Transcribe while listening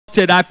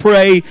I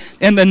pray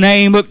in the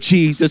name of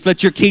Jesus.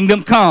 Let your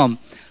kingdom come.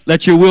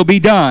 Let your will be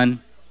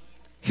done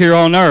here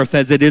on earth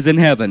as it is in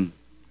heaven.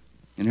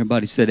 And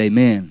everybody said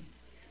amen.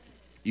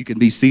 You can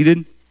be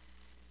seated.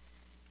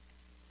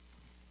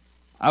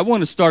 I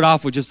want to start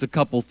off with just a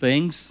couple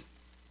things.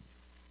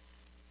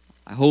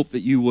 I hope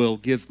that you will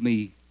give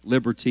me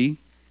liberty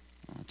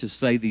to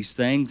say these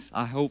things.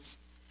 I hope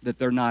that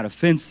they're not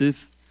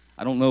offensive.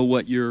 I don't know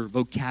what your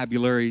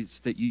vocabulary is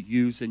that you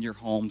use in your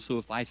home. So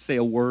if I say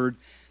a word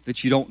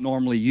that you don't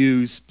normally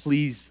use,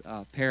 please,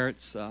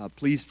 parents,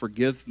 please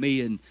forgive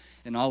me.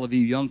 And all of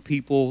you young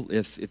people,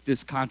 if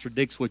this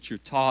contradicts what you're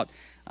taught,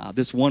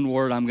 this one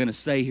word I'm going to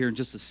say here in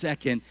just a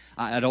second,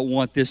 I don't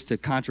want this to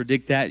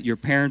contradict that. Your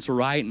parents are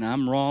right and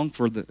I'm wrong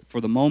for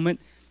the moment.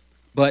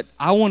 But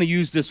I want to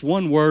use this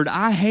one word,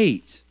 I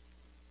hate.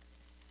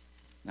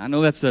 I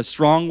know that's a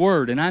strong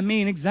word, and I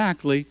mean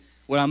exactly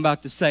what I'm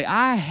about to say.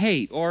 I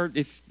hate, or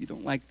if you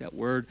don't like that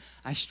word,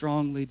 I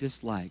strongly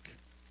dislike.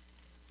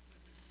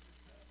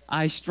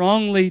 I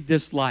strongly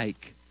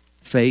dislike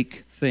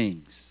fake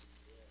things.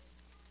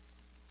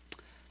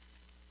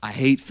 I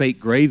hate fake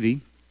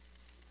gravy.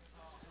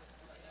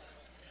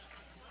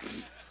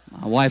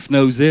 My wife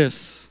knows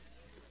this.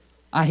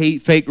 I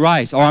hate fake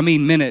rice, or I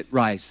mean minute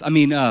rice.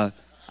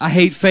 I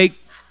hate fake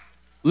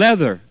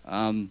leather.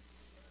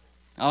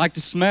 I like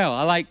the smell.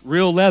 I like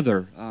real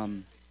leather.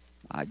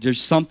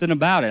 There's something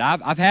about it.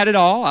 I've had it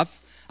all.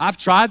 I've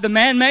tried the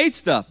man-made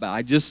stuff, but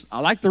I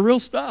like the real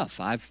stuff.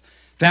 I've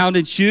found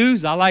in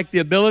shoes, I like the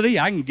ability.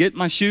 I can get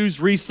my shoes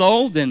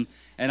resold, and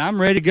I'm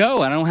ready to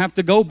go. I don't have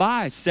to go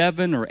buy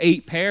 7 or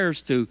 8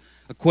 pairs to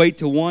equate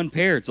to one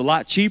pair. It's a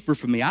lot cheaper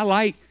for me. I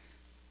like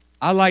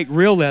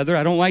real leather.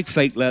 I don't like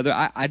fake leather.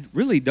 I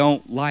really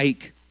don't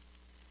like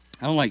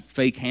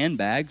fake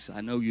handbags.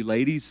 I know you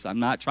ladies, I'm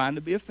not trying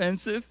to be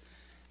offensive.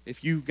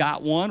 If you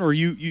got one or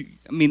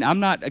I'm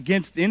not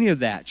against any of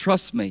that.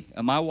 Trust me.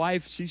 My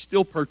wife, she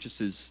still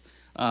purchases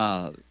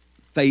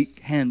fake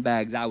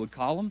handbags, I would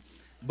call them.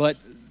 But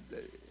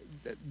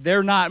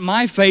they're not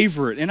my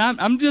favorite. And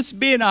I'm just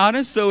being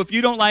honest. So if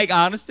you don't like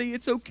honesty,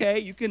 it's okay.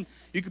 You can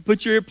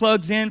put your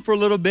earplugs in for a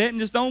little bit and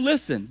just don't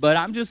listen. But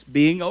I'm just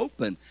being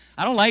open.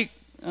 I don't like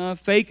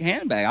fake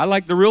handbag. I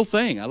like the real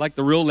thing. I like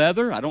the real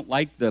leather. I don't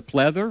like the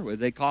pleather, what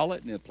they call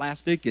it,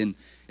 plastic, and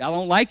I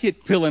don't like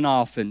it peeling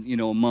off in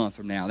a month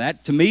from now.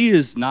 That to me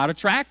is not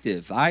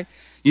attractive. I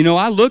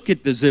look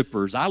at the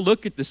zippers. I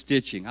look at the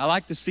stitching. I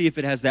like to see if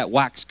it has that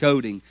wax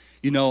coating,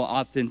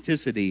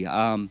 authenticity.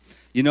 I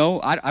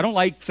don't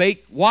like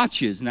fake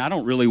watches, and I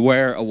don't really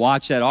wear a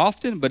watch that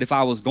often, but if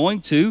I was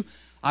going to,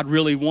 I'd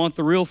really want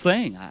the real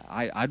thing.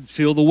 I'd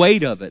feel the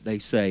weight of it, they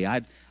say.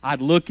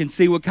 I'd look and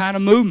see what kind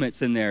of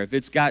movement's in there. If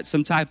it's got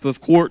some type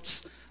of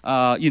quartz,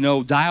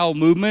 dial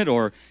movement,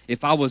 or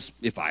if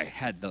I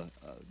had the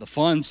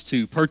funds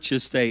to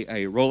purchase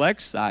a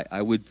Rolex,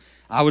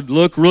 I would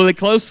look really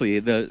closely.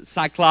 The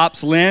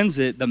Cyclops lens,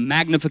 the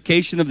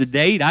magnification of the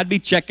date, I'd be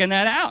checking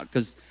that out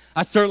because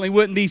I certainly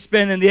wouldn't be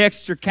spending the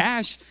extra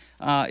cash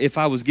if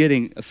I was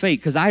getting a fake,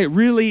 because I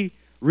really,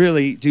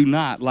 really do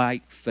not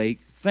like fake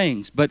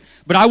things. But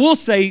I will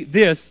say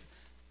this,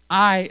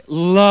 I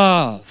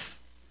love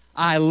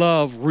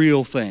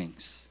real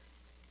things.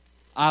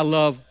 I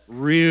love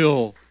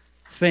real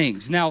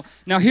things. Now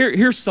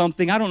here's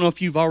something. I don't know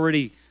if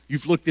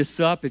you've looked this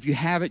up. If you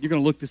haven't, you're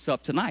going to look this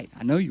up tonight.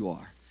 I know you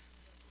are.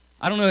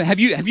 I don't know. Have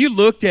you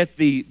looked at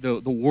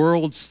the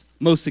world's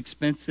most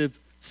expensive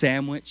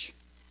sandwich?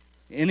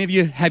 Any of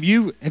you have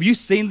you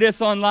seen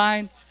this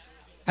online?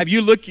 Have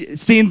you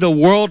seen the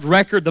world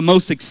record, the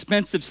most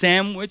expensive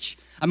sandwich?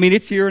 I mean,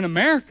 it's here in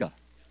America,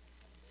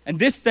 and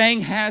this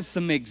thing has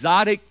some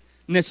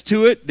exoticness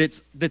to it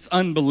that's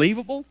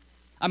unbelievable.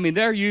 I mean,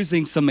 they're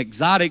using some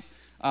exotic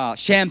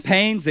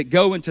champagnes that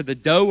go into the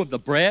dough of the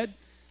bread.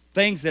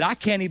 Things that I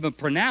can't even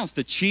pronounce.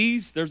 The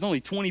cheese, there's only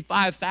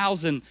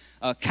 25,000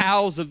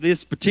 cows of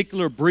this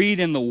particular breed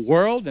in the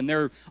world, and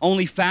they're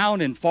only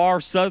found in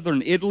far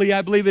southern Italy,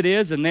 I believe it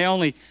is, and they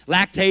only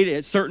lactate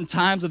at certain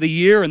times of the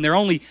year, and they're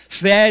only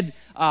fed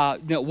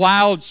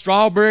wild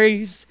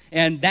strawberries,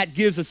 and that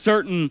gives a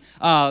certain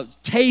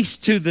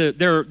taste to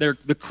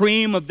the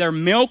cream of their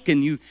milk,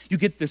 and you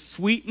get the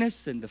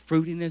sweetness and the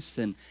fruitiness,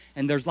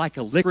 and there's like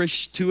a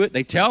licorice to it.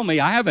 They tell me,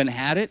 I haven't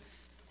had it.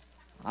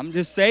 I'm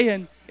just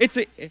saying, it's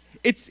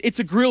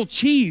a grilled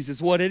cheese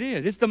is what it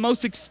is. It's the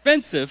most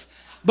expensive,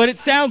 but it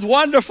sounds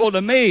wonderful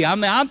to me. I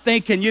mean, I'm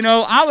thinking,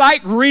 I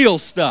like real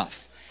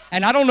stuff.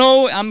 And I don't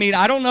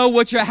know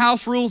what your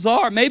house rules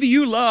are. Maybe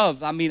you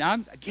love, I'm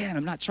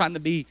not trying to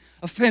be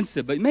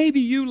offensive, but maybe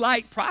you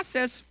like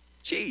processed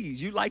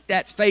cheese. You like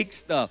that fake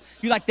stuff.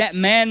 You like that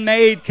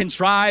man-made,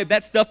 contrived,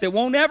 that stuff that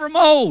won't ever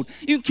mold.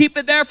 You can keep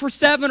it there for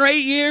 7 or 8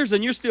 years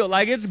and you're still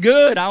like, it's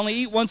good. I only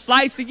eat 1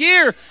 slice a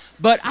year.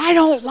 But I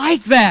don't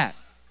like that.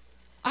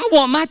 I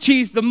want my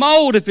cheese to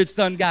mold if it's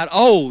done got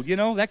old.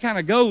 That kind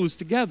of goes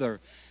together.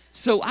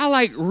 So I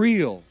like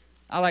real.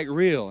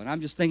 And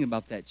I'm just thinking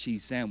about that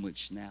cheese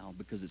sandwich now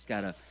because it's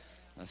got a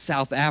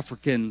South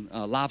African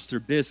lobster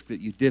bisque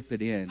that you dip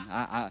it in.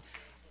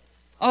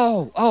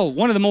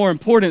 One of the more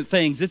important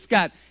things, it's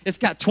got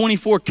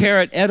 24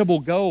 karat edible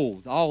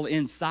gold all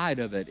inside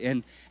of it.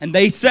 And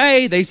they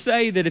say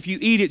that if you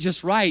eat it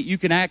just right, you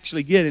can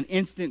actually get an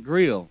instant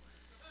grill.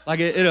 Like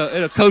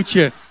it'll coat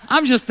you.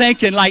 I'm just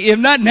thinking, like, if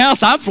nothing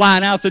else, I'm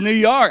flying out to New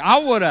York. I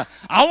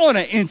want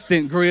an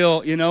instant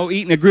grill,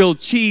 eating a grilled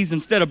cheese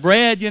instead of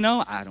bread,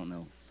 I don't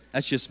know.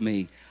 That's just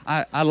me.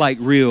 I like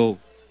real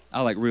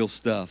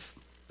stuff.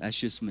 That's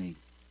just me.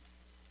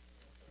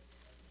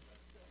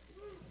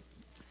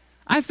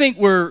 I think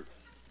we're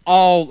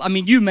all,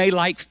 you may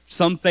like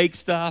some fake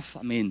stuff.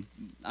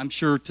 I'm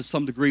sure to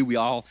some degree we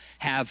all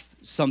have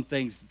some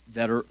things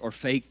that are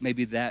fake.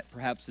 Maybe that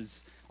perhaps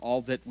is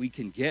all that we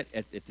can get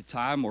at the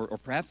time, or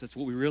perhaps that's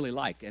what we really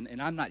like.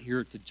 And I'm not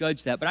here to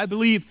judge that, but I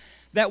believe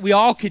that we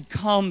all could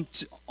come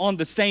on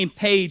the same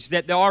page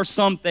that there are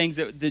some things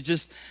that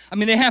just,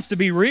 they have to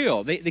be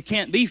real. They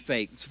can't be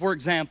fake. For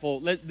example,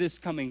 this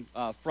coming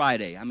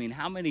Friday,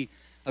 how many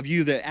of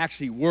you that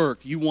actually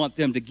work, you want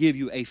them to give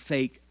you a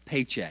fake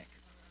paycheck?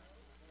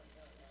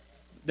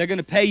 They're going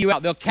to pay you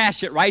out. They'll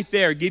cash it right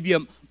there, give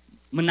you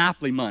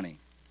monopoly money.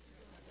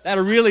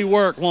 That'll really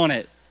work, won't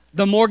it?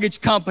 The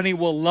mortgage company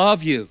will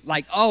love you.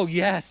 Like, oh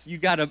yes, you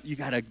gotta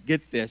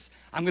get this.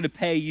 I'm gonna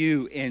pay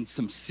you in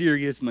some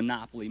serious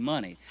monopoly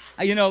money.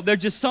 There's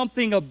just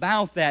something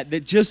about that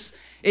just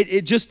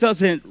it just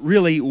doesn't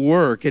really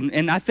work.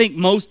 And I think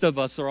most of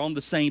us are on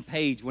the same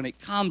page when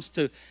it comes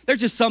to,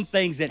 there's just some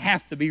things that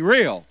have to be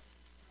real.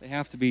 They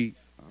have to be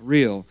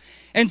real.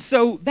 And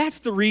so that's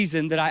the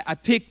reason that I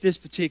picked this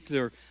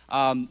particular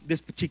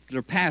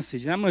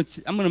passage. And I'm going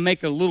to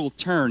make a little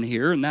turn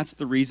here, and that's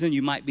the reason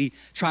you might be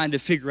trying to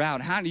figure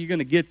out how are you going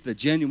to get the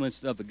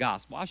genuineness of the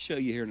gospel. I'll show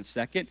you here in a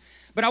second.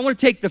 But I want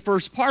to take the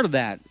first part of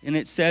that, and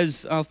it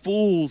says,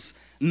 fools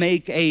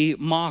make a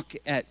mock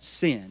at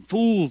sin.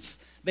 Fools,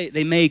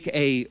 they make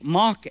a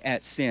mock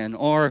at sin,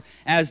 or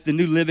as the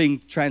New Living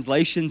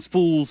Translations,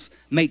 fools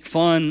make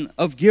fun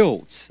of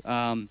guilt.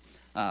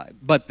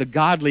 But the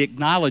godly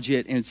acknowledge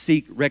it and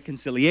seek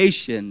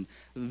reconciliation.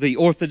 The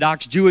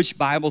Orthodox Jewish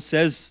Bible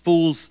says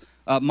fools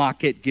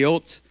mock at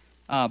guilt,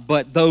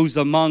 but those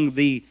among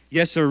the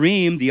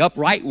Yesarim, the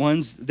upright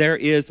ones, there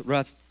is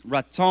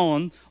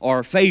raton,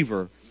 or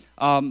favor.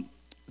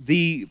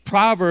 The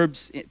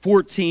Proverbs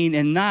 14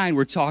 and 9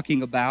 we're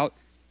talking about,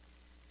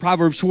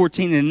 Proverbs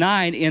 14 and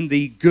 9 in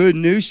the Good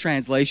News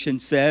Translation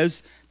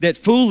says that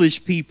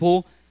foolish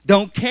people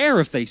don't care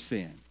if they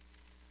sin.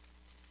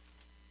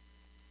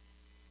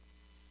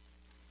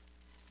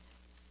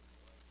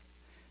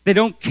 They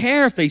don't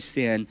care if they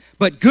sin,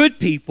 but good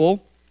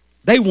people,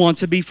 they want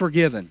to be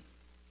forgiven.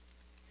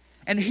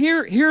 And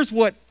here's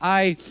what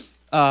I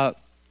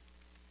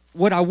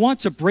want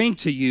to bring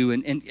to you,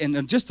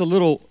 and just a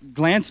little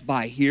glance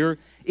by here,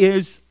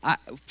 is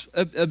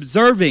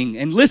observing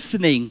and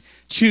listening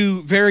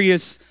to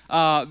various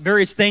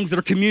things that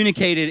are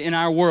communicated in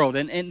our world.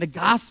 And the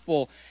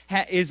gospel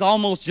is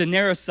almost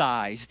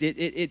genericized.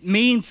 It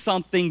means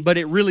something, but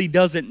it really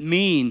doesn't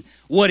mean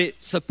what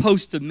it's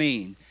supposed to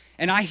mean.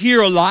 And I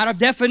hear a lot of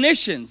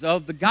definitions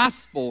of the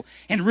gospel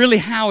and really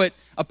how it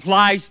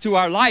applies to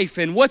our life.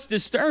 And what's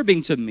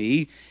disturbing to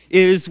me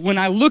is when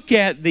I look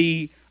at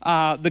the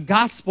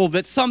gospel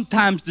that's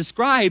sometimes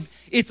described,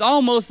 it's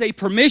almost a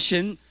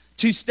permission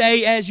to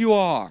stay as you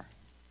are.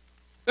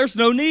 There's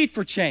no need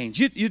for change.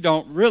 You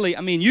don't really,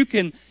 you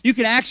can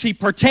actually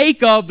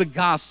partake of the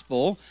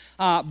gospel,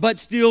 but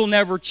still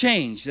never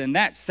change. And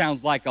that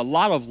sounds like a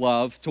lot of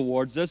love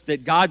towards us,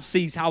 that God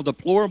sees how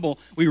deplorable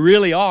we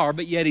really are,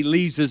 but yet He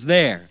leaves us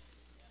there.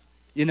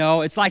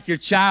 It's like your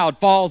child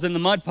falls in the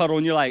mud puddle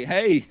and you're like,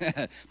 hey,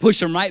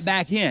 push them right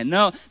back in.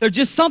 No, there's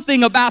just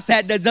something about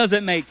that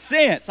doesn't make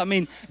sense.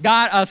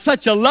 God,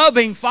 such a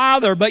loving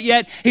Father, but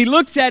yet He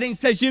looks at it and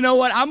says, you know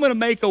what, I'm going to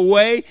make a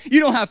way. You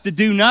don't have to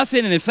do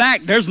nothing. And in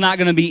fact, there's not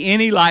going to be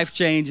any life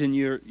change in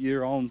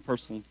your own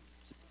personal.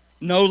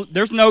 No,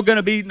 there's going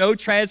to be no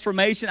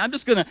transformation. I'm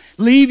just going to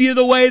leave you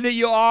the way that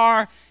you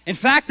are. In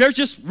fact, there's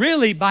just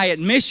really, by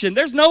admission,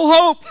 there's no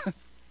hope.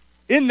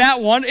 In that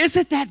one,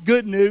 isn't that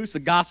good news? The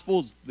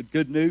gospel's the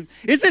good news.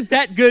 Isn't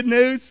that good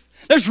news?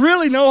 There's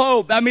really no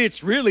hope.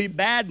 It's really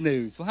bad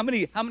news. Well, how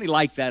many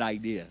like that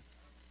idea?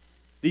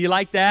 Do you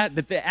like that?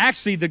 That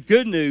actually the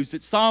good news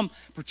that some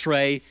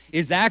portray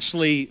is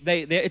actually,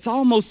 it's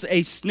almost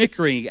a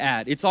snickering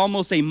at, it's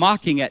almost a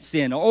mocking at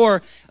sin,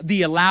 or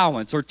the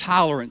allowance or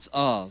tolerance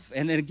of.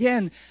 And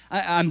again,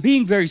 I'm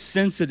being very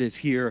sensitive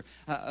here.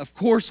 Of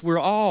course, we're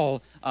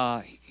all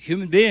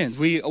human beings.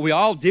 We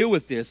all deal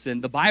with this,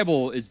 and the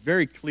Bible is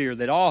very clear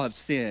that all have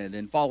sinned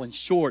and fallen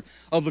short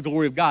of the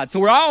glory of God. So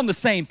we're all on the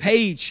same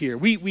page here.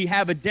 We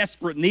have a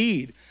desperate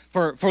need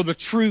for the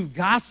true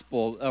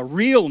gospel, a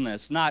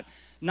realness, not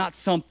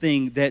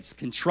something that's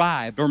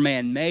contrived or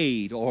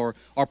man-made or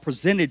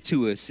presented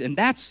to us. And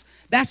that's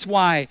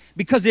why,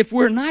 because if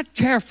we're not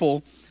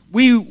careful,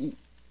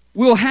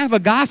 we'll have a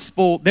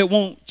gospel that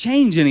won't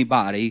change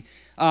anybody.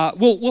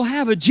 We'll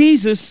have a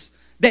Jesus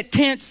that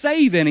can't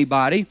save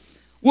anybody.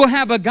 We'll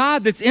have a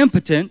God that's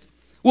impotent.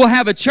 We'll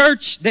have a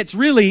church that's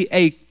really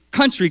a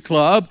country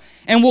club,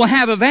 and we'll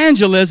have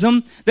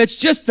evangelism that's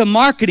just a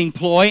marketing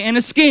ploy and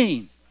a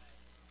scheme.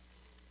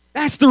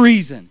 That's the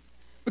reason.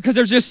 Because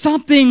there's just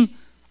something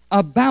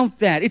about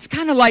that. It's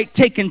kind of like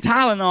taking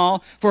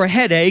Tylenol for a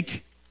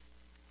headache.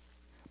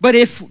 But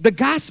if the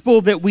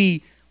gospel that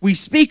we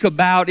speak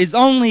about is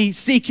only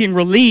seeking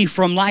relief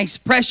from life's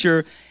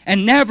pressure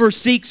and never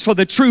seeks for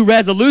the true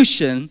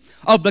resolution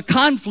of the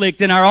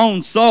conflict in our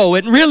own soul,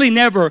 it really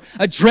never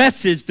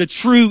addresses the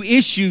true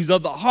issues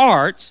of the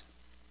heart.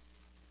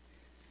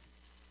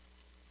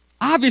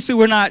 Obviously,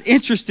 we're not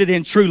interested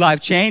in true life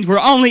change. We're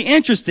only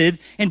interested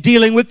in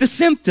dealing with the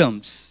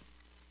symptoms.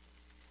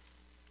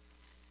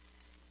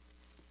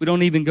 We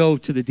don't even go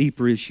to the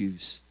deeper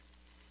issues,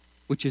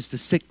 which is the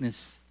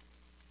sickness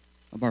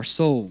of our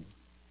soul.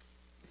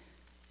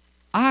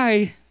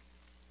 I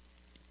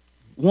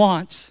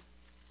want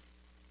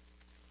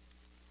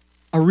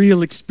a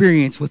real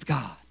experience with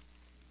God.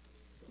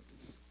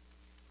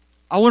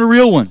 I want a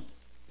real one.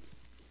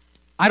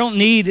 I don't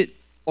need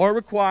or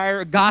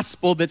require a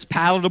gospel that's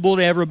palatable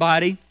to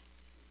everybody,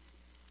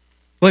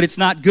 but it's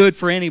not good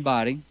for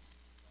anybody.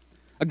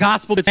 A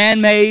gospel that's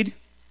man-made,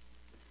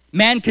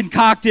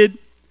 man-concocted,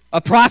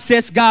 a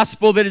processed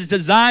gospel that is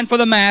designed for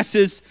the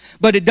masses,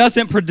 but it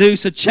doesn't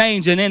produce a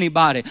change in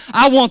anybody.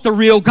 I want the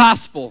real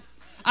gospel.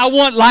 I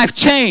want life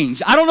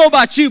change. I don't know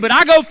about you, but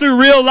I go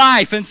through real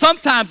life, and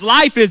sometimes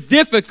life is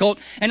difficult,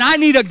 and I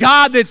need a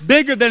God that's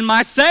bigger than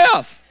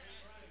myself.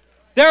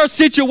 There are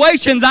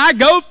situations I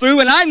go through,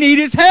 and I need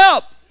His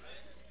help.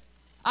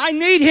 I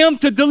need Him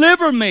to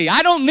deliver me.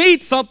 I don't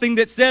need something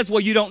that says, well,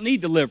 you don't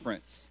need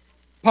deliverance.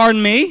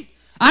 Pardon me?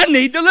 I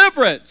need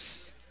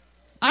deliverance.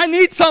 I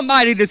need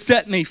somebody to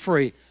set me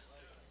free.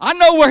 I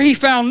know where He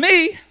found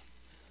me.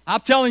 I'm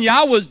telling you,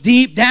 I was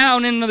deep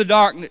down into the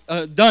dark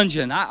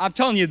dungeon. I'm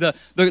telling you,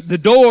 the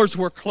doors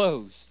were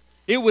closed.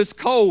 It was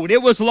cold.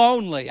 It was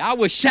lonely. I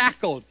was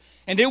shackled.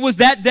 And it was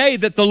that day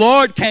that the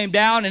Lord came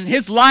down and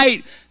His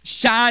light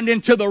shined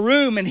into the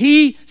room and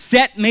He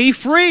set me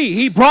free.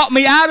 He brought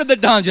me out of the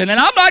dungeon. And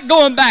I'm not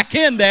going back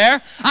in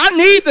there. I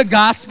need the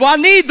gospel. I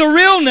need the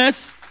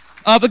realness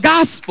of the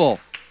gospel.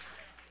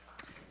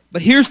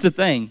 But here's the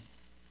thing.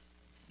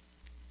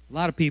 A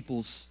lot of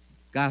people's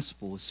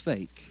gospel is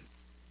fake.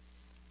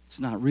 It's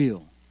not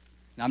real.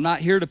 Now, I'm not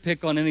here to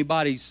pick on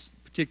anybody's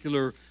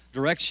particular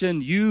direction.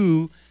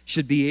 You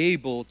should be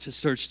able to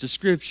search the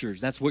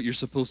Scriptures. That's what you're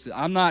supposed to.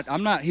 I'm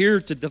not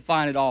here to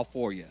define it all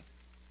for you.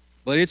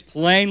 But it's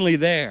plainly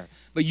there.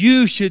 But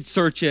you should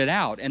search it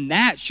out, and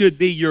that should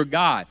be your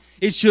guide.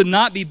 It should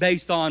not be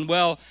based on,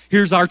 well,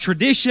 here's our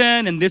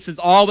tradition, and this is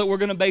all that we're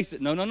going to base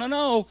it. No, no, no,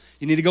 no.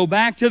 You need to go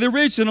back to the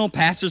original.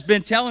 Pastor's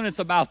been telling us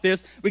about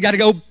this. We got to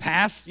go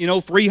past,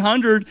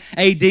 300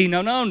 A.D.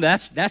 No,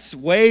 that's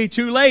way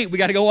too late. We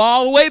got to go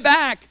all the way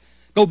back.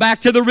 Go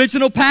back to the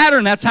original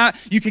pattern. That's how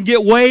you can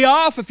get way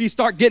off if you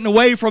start getting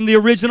away from the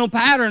original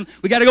pattern.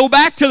 We got to go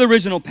back to the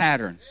original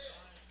pattern.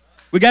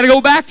 We got to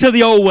go back to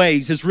the old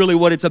ways is really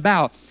what it's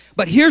about.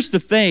 But here's the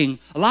thing.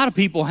 A lot of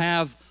people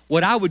have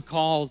what I would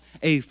call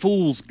a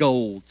fool's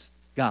gold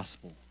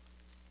gospel.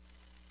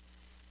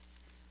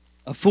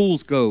 A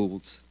fool's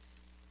gold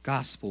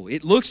gospel.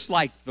 It looks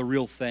like the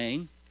real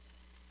thing,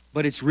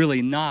 but it's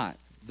really not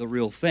the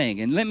real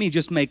thing. And let me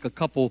just make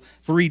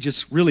three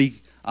just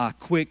really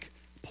quick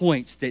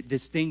points that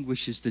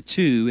distinguishes the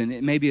two,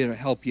 and maybe it'll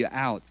help you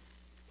out.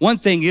 One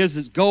thing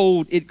is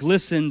gold, it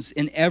glistens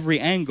in every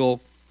angle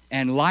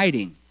and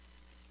lighting.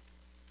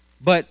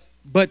 But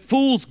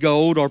fool's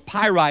gold, or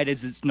pyrite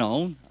as it's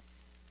known,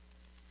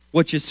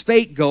 which is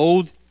fake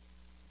gold,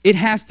 it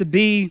has to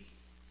be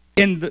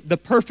in the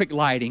perfect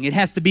lighting. It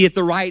has to be at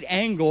the right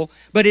angle,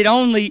 but it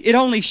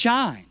only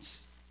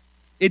shines.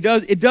 It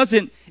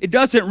doesn't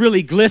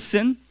really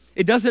glisten.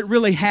 It doesn't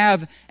really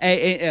have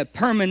a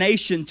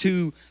permeation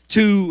to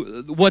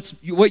what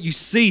you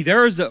see.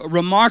 There is a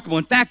remarkable,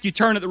 in fact, you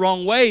turn it the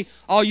wrong way,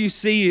 all you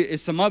see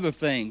is some other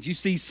things. You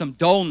see some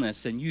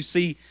dullness, and you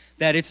see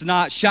that it's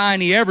not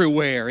shiny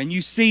everywhere, and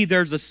you see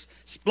there's a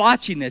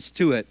splotchiness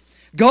to it.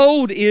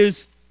 Gold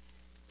is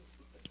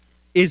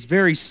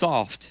very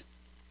soft.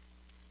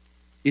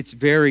 It's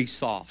very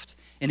soft,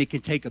 and it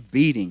can take a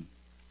beating.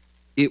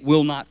 It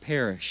will not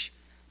perish.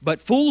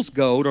 But fool's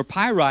gold or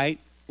pyrite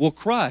will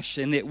crush,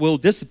 and it will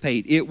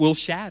dissipate. It will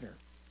shatter.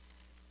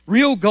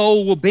 Real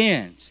gold will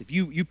bend. If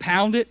you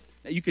pound it,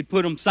 you could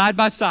put them side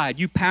by side.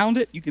 You pound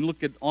it. You can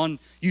look at on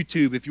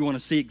YouTube if you want to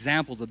see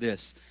examples of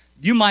this.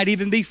 You might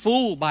even be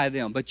fooled by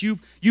them, but you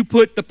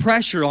put the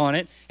pressure on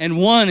it, and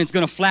one, it's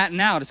going to flatten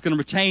out. It's going to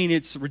retain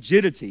its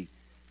rigidity.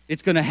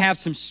 It's going to have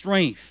some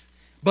strength.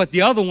 But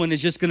the other one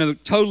is just going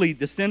to totally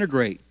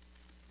disintegrate.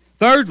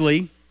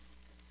 Thirdly,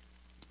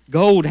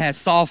 gold has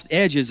soft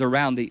edges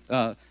around the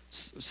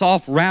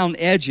soft round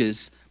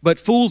edges, but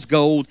fool's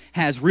gold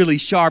has really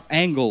sharp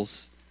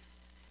angles,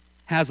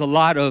 has a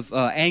lot of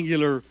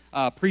angular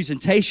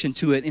presentation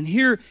to it. And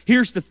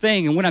here's the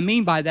thing, and what I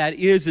mean by that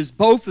is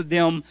both of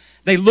them,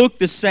 they look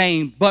the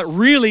same, but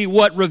really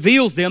what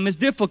reveals them is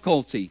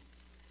difficulty.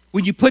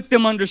 When you put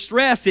them under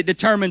stress, it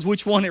determines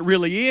which one it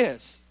really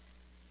is.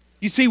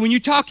 You see, when you're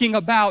talking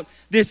about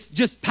this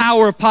just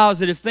power of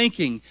positive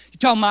thinking, you're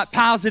talking about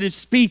positive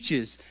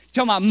speeches,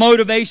 you're talking about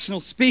motivational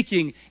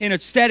speaking in a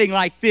setting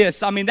like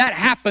this. I mean, that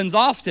happens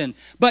often.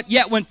 But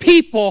yet when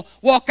people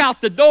walk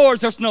out the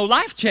doors, there's no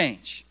life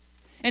change.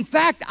 In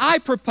fact, I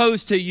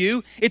propose to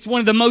you, it's one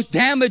of the most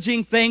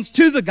damaging things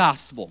to the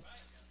gospel.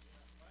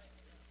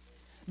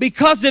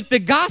 Because if the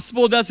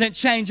gospel doesn't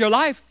change your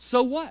life,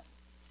 so what?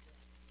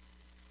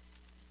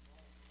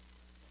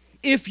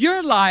 If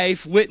your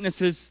life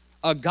witnesses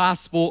a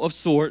gospel of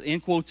sort,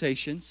 in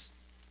quotations,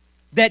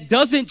 that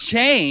doesn't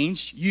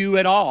change you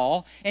at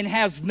all and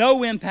has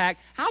no impact,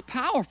 how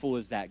powerful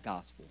is that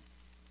gospel?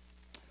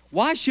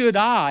 Why should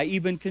I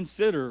even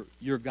consider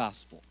your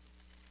gospel?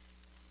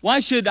 Why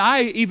should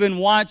I even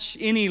watch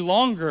any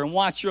longer and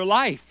watch your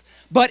life?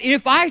 But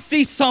if I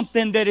see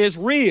something that is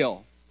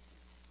real,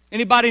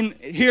 anybody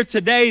here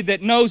today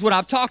that knows what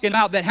I'm talking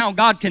about, that how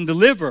God can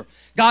deliver,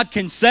 God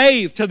can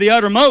save to the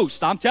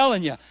uttermost. I'm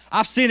telling you,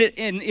 I've seen it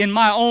in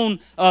my own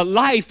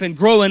life and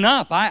growing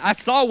up. I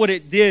saw what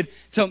it did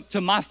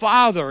to my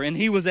father, and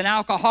he was an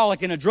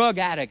alcoholic and a drug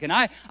addict. And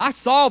I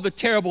saw the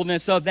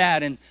terribleness of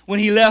that, and when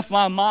he left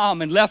my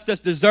mom and left us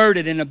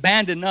deserted and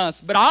abandoned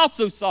us. But I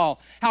also saw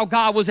how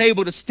God was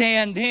able to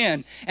stand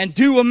in and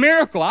do a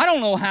miracle. I don't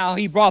know how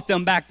he brought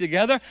them back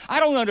together. I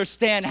don't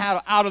understand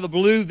how out of the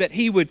blue that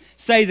he would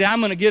say that I'm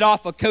going to get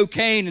off of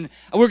cocaine and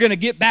we're going to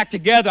get back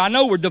together. I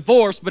know we're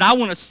divorced, but I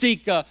want to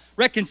seek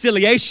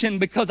reconciliation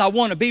because I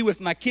want to be with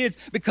my kids,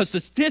 because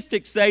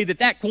statistics say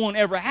that won't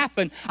ever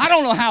happen. I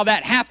don't know how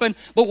that happened,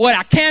 but what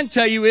I can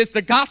tell you is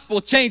the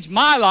gospel changed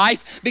my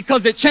life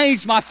because it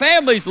changed my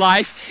family's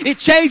life. It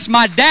changed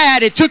my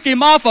dad. It took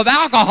him off of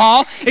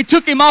alcohol. It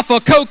took him off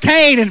of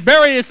cocaine and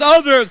various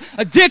other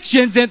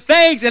addictions and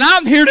things. And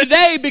I'm here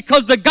today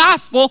because the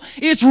gospel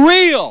is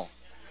real.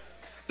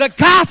 The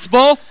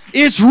gospel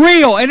is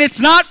real, and it's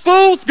not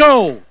fool's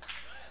gold.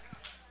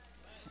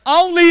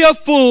 Only a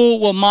fool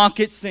will mock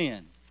its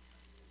sin.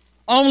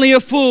 Only a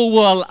fool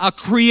will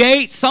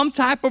create some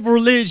type of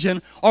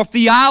religion or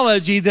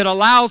theology that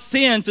allows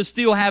sin to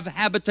still have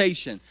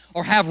habitation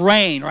or have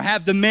reign or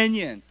have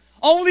dominion.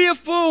 Only a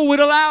fool would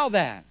allow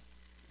that.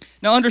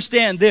 Now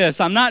understand this,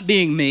 I'm not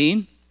being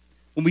mean.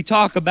 When we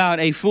talk about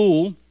a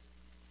fool,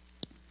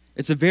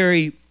 it's a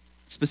very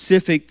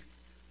specific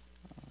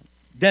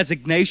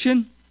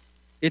designation.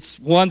 It's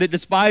one that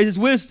despises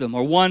wisdom,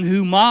 or one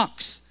who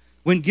mocks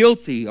when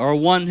guilty, or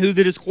one who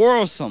that is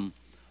quarrelsome,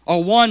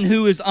 or one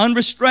who is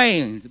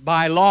unrestrained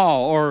by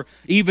law or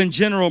even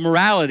general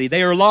morality.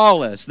 They are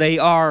lawless. They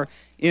are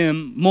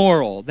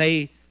immoral.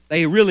 They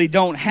really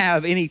don't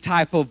have any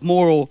type of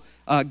moral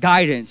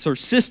guidance or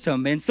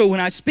system. And so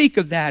when I speak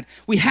of that,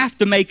 we have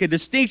to make a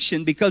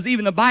distinction, because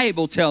even the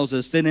Bible tells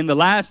us that in the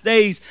last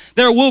days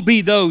there will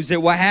be those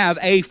that will have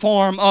a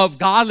form of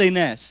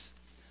godliness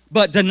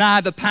but deny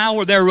the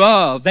power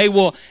thereof. They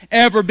will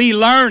ever be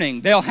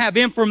learning. They'll have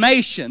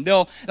information.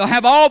 They'll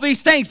have all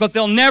these things, but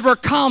they'll never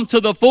come to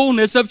the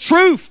fullness of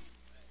truth.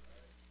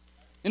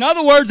 In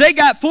other words, they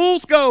got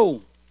fool's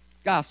gold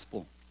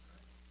gospel.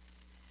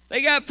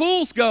 They got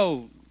fool's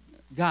gold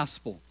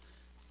gospel.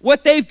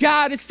 What they've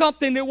got is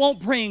something that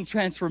won't bring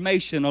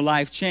transformation or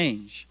life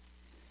change.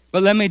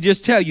 But let me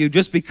just tell you,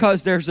 just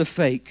because there's a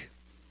fake,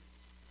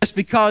 just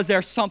because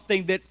there's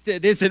something that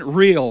isn't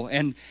real,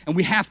 and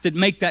we have to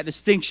make that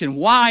distinction.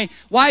 Why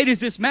does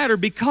this matter?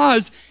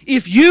 Because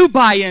if you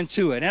buy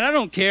into it, and I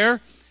don't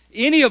care,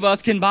 any of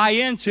us can buy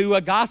into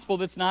a gospel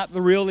that's not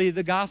really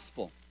the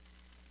gospel.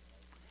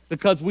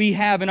 Because we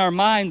have in our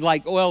minds,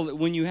 like, well,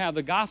 when you have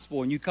the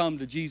gospel and you come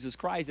to Jesus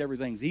Christ,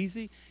 everything's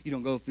easy. You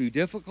don't go through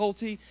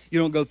difficulty. You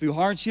don't go through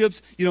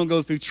hardships. You don't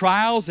go through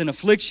trials and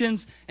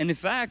afflictions. And in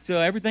fact,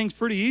 everything's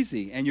pretty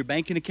easy. And your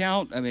banking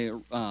account,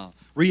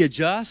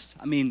 readjusts.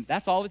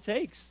 That's all it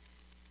takes.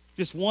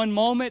 Just one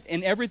moment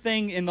and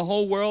everything in the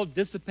whole world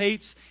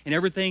dissipates and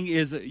everything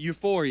is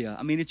euphoria.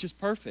 It's just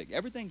perfect.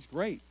 Everything's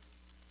great.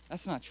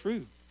 That's not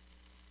true.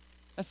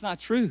 That's not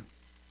true.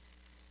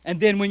 And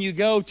then when you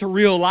go to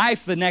real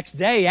life the next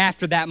day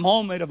after that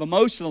moment of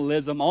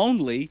emotionalism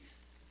only,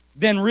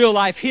 then real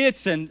life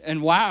hits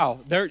and wow,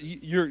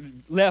 you're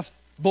left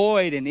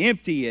void and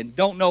empty and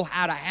don't know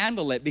how to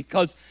handle it,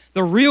 because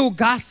the real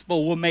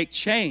gospel will make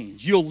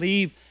change.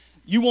 You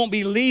won't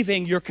be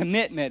leaving your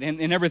commitment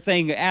and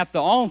everything at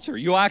the altar.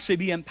 You'll actually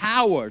be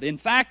empowered. In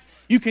fact,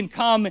 you can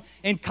come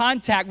in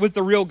contact with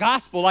the real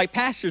gospel, like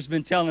Pastor's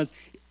been telling us,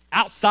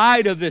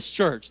 outside of this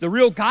church. The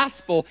real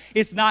gospel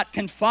is not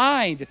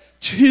confined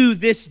to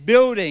this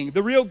building.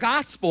 The real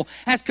gospel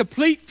has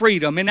complete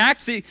freedom, and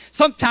actually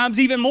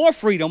sometimes even more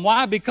freedom.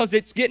 Why? Because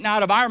it's getting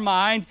out of our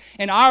mind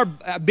and our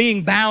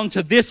being bound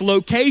to this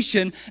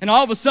location, and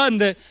all of a sudden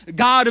the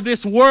God of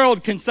this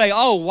world can say,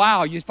 oh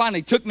wow, you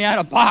finally took me out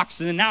of a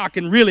box, and now I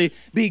can really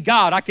be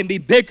God. I can be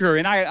bigger,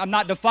 and I'm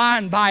not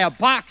defined by a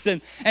box.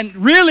 And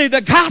really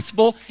the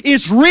gospel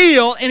is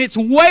real, and it's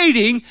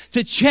waiting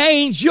to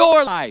change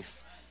your life.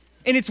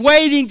 And it's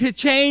waiting to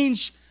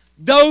change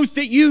those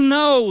that you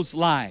know's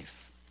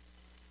life.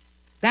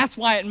 That's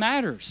why it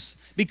matters.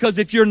 Because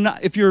if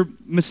you're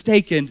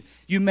mistaken,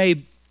 you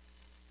may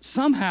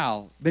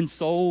somehow been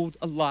sold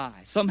a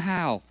lie.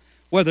 Somehow,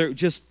 whether it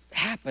just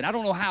happened. I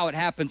don't know how it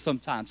happens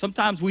sometimes.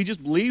 Sometimes we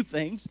just believe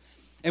things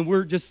and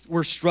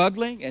we're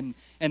struggling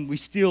and we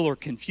still are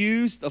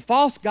confused. A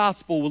false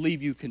gospel will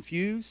leave you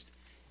confused.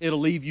 It'll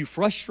leave you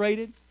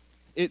frustrated.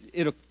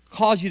 It'll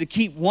cause you to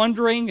keep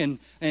wondering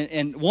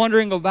and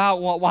wondering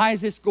about, well, why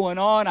is this going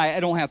on? I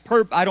don't have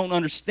I don't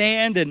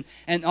understand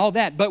and all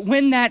that. But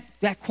when that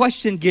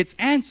question gets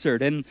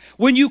answered, and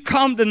when you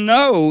come to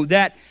know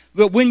that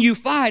when you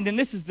find, and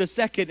this is the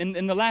second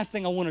and the last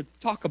thing I want to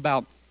talk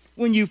about,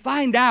 when you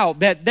find out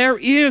that there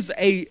is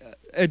a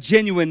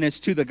genuineness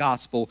to the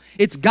gospel,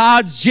 it's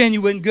God's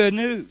genuine good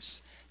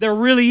news. There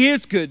really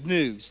is good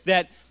news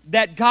that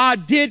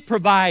God did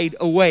provide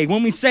a way.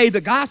 When we say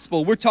the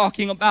gospel, we're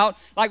talking about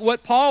like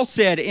what Paul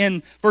said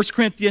in 1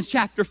 Corinthians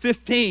chapter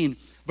 15,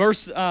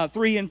 verse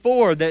 3 and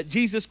 4, that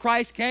Jesus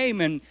Christ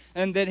came and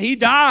that he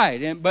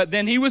died, but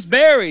then he was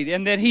buried,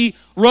 and that he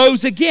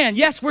rose again.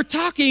 Yes, we're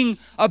talking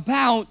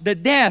about the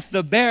death,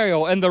 the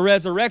burial, and the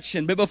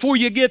resurrection. But before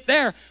you get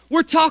there,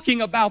 we're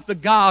talking about the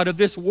God of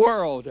this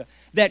world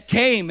that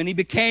came and he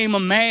became a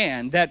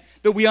man, that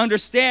we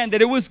understand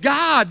that it was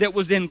God that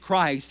was in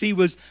Christ. He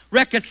was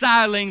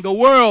reconciling the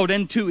world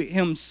into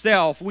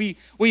himself. We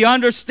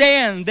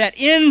understand that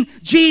in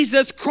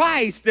Jesus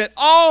Christ, that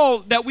all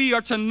that we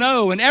are to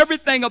know and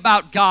everything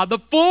about God, the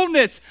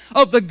fullness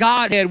of the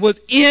Godhead was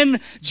in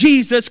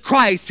Jesus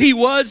Christ. He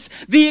was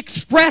the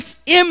express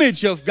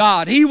image of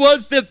God. He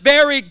was the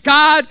very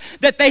God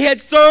that they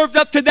had served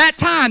up to that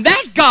time.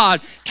 That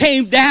God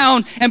came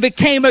down and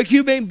became a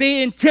human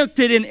being,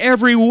 tempted in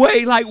every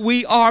way like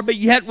we are, but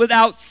yet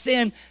without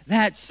sin.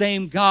 That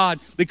same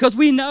God, because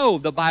we know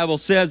the Bible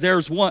says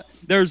there's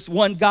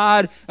one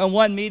God and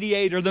one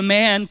mediator, the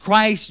man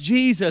Christ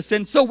Jesus.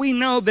 And so we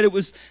know that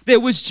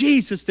it was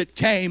Jesus that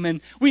came, and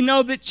we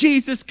know that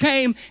Jesus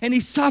came and he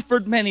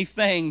suffered many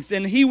things,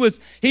 and he was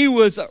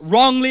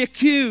wrongly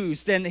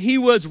accused, and he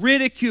was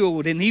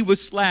ridiculed, and he was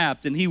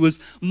slapped, and he was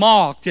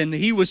mocked, and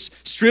he was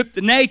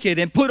stripped naked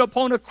and put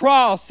upon a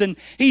cross, and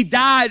he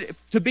died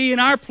to be in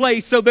our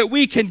place so that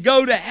we can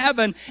go to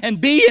heaven and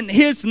be in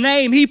his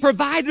name. He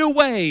provided a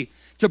way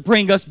to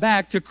bring us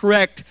back to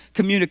correct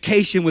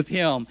communication with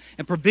him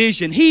and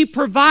provision. He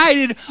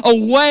provided a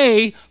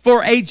way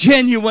for a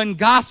genuine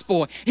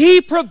gospel.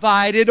 He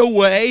provided a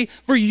way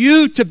for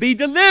you to be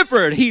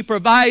delivered. He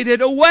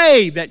provided a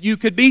way that you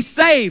could be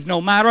saved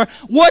no matter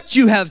what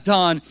you have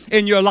done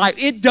in your life.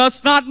 It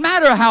does not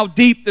matter how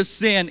deep the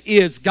sin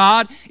is.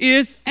 God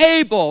is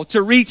able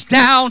to reach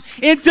down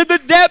into the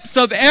depths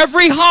of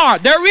every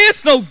heart. There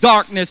is no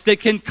darkness that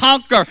can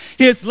conquer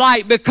his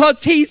light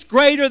because he's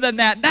greater than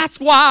that. That's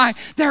why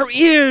there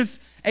is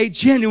a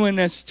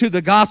genuineness to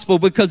the gospel,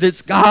 because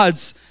it's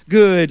God's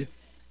good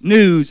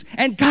news.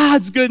 And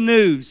God's good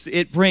news,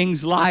 it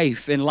brings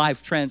life and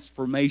life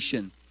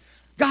transformation.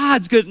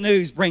 God's good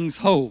news brings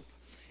hope.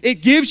 It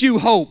gives you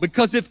hope,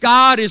 because if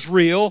God is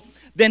real,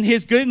 then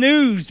his good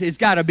news has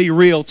got to be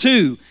real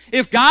too.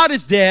 If God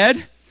is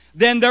dead,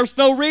 then there's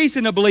no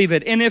reason to believe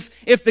it. And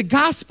if the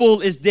gospel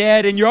is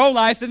dead in your own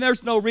life, then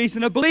there's no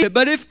reason to believe it.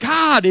 But if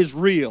God is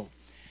real,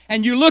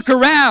 and you look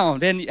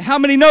around, and how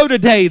many know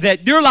today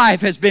that your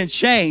life has been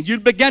changed? You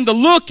begin to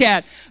look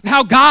at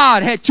how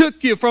God had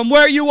took you from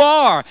where you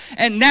are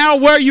and now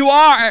where you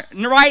are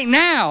right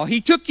now. He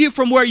took you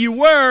from where you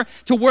were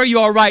to where you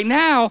are right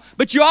now,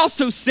 but you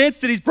also sense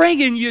that he's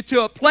bringing you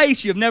to a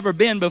place you've never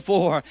been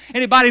before.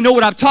 Anybody know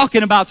what I'm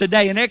talking about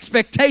today? An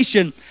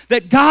expectation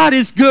that God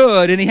is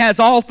good and he has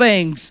all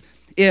things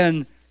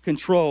in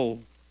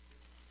control.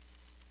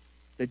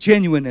 The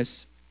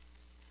genuineness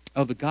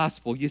of the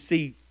gospel. You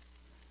see,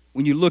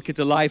 when you look at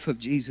the life of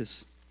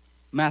Jesus,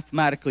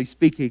 mathematically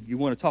speaking, you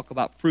want to talk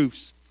about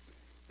proofs.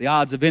 The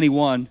odds of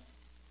anyone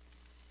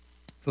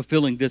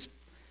fulfilling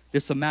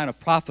this amount of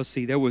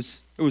prophecy, there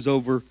was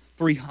over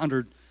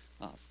 300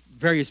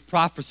 various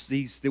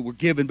prophecies that were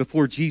given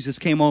before Jesus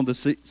came on the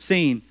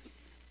scene.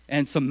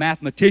 And some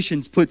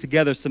mathematicians put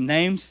together some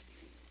names,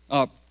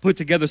 put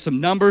together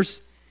some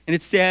numbers, and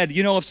it said,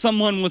 you know, if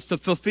someone was to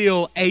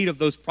fulfill 8 of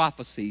those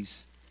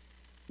prophecies,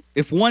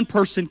 if one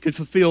person could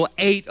fulfill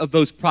 8 of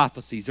those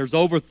prophecies, there's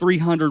over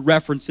 300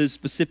 references,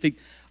 specific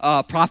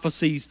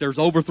prophecies, there's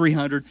over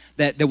 300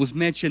 that was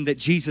mentioned that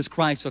Jesus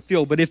Christ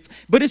fulfilled. But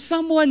if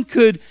someone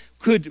could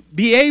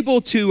be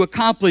able to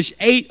accomplish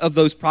 8 of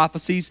those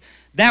prophecies,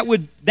 that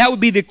would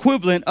be the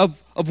equivalent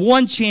of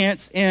one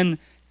chance in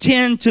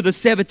 10 to the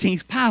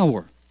 17th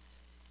power.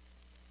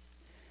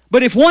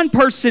 But if one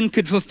person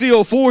could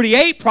fulfill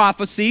 48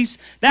 prophecies,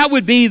 that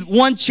would be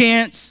one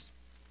chance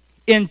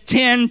in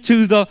 10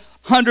 to the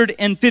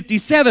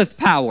 157th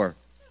power.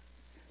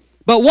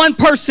 But one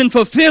person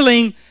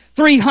fulfilling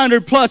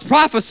 300 plus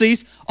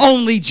prophecies,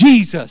 only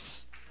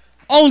Jesus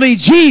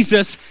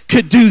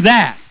could do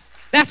that.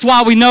 That's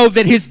why we know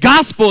that his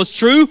gospel is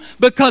true,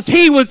 because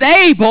he was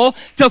able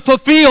to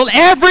fulfill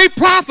every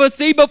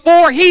prophecy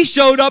before he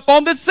showed up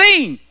on the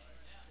scene.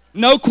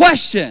 No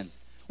question.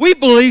 We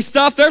believe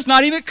stuff there's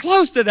not even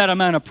close to that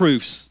amount of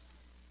proofs.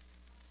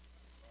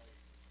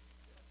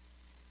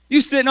 You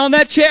sitting on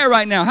that chair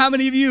right now. How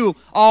many of you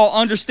all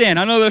understand?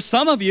 I know there's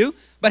some of you,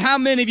 but how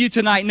many of you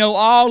tonight know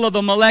all of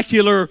the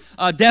molecular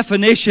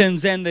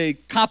definitions and the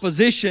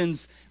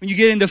compositions when you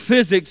get into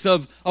physics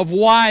of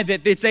why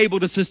that it's able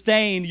to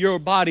sustain your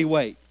body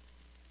weight?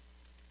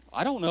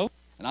 I don't know,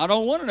 and I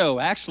don't want to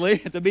know, actually,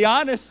 to be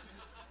honest.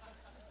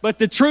 But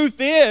the truth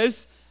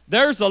is,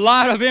 there's a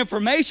lot of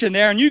information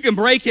there, and you can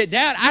break it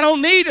down. I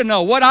don't need to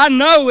know. What I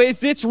know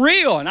is it's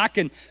real, and I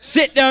can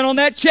sit down on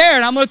that chair,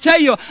 and I'm going to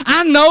tell you,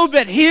 I know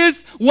that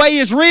His way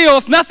is real,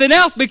 if nothing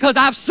else, because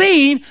I've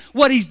seen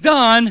what He's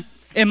done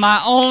in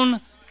my own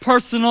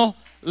personal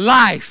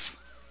life.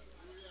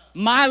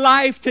 My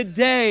life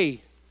today.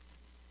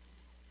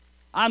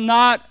 I'm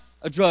not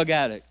a drug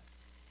addict.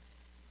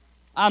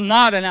 I'm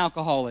not an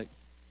alcoholic.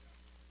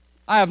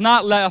 I have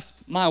not left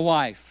my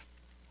wife.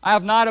 I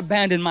have not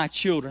abandoned my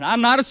children. I'm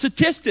not a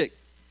statistic.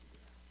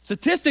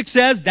 Statistic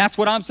says that's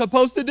what I'm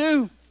supposed to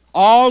do.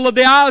 All of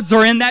the odds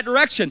are in that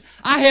direction.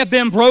 I have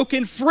been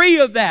broken free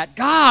of that.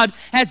 God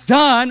has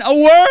done a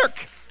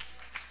work.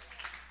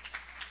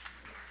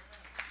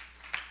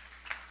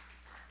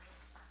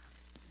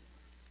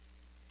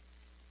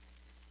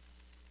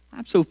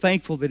 I'm so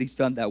thankful that He's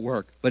done that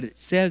work. But it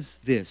says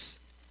this,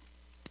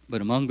 but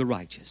among the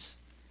righteous,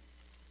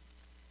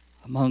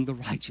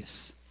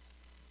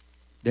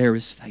 there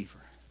is favor.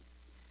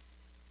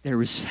 There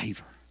is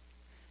favor.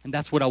 And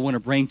that's what I want to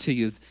bring to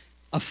you.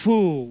 A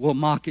fool will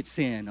mock at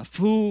sin. A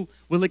fool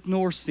will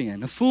ignore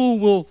sin. A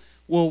fool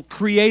will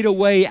create a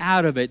way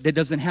out of it that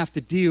doesn't have to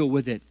deal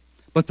with it.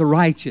 But the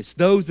righteous,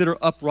 those that are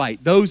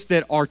upright, those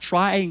that are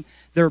trying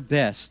their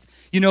best.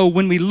 You know,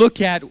 when we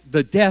look at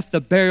the death, the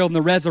burial, and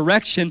the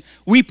resurrection,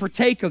 we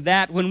partake of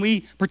that when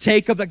we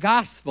partake of the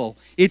gospel.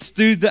 It's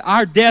through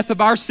our death of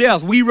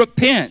ourselves. We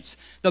repent.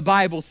 The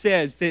Bible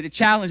says that it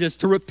challenges us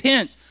to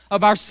repent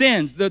of our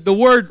sins. The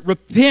word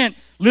repent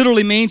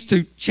literally means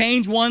to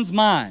change one's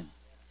mind.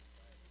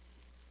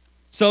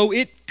 So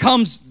it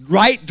comes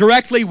right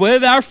directly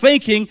with our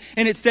thinking,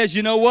 and it says,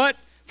 you know what?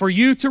 For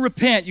you to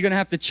repent, you're going to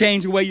have to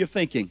change the way you're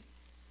thinking.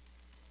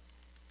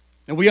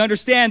 And we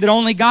understand that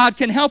only God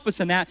can help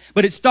us in that,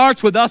 but it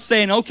starts with us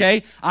saying,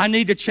 okay, I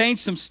need to change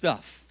some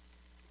stuff.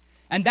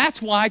 And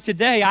that's why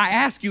today I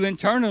ask you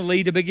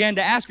internally to begin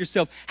to ask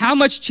yourself, how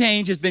much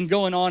change has been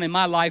going on in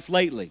my life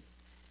lately?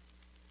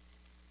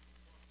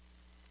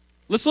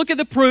 Let's look at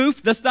the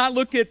proof. Let's not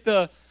look at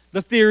the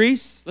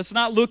theories. Let's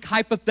not look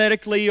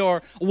hypothetically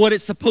or what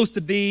it's supposed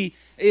to be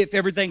if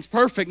everything's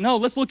perfect. No,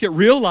 let's look at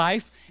real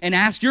life and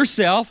ask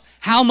yourself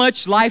how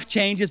much life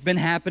change has been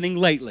happening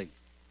lately.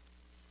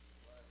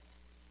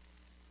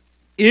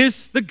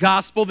 Is the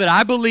gospel that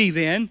I believe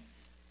in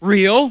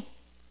real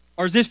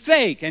or is it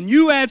fake? And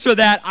you answer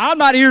that. I'm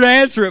not here to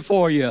answer it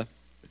for you.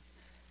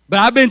 But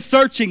I've been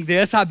searching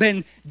this. I've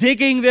been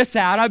digging this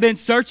out. I've been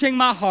searching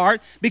my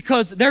heart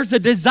because there's a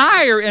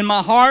desire in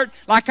my heart.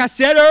 Like I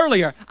said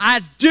earlier,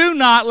 I do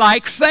not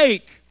like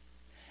fake.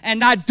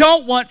 And I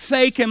don't want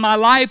fake in my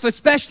life,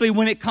 especially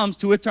when it comes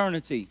to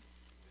eternity.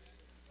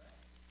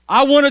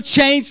 I want to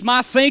change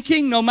my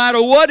thinking no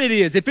matter what it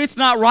is. If it's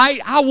not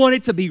right, I want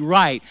it to be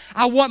right.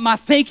 I want my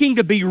thinking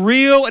to be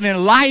real and in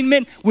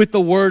alignment with the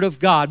Word of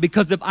God.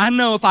 Because if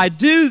I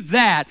do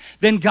that,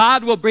 then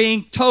God will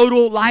bring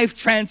total life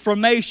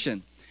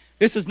transformation.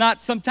 This is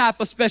not some type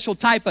of special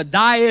type of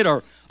diet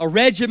or a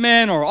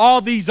regimen or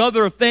all these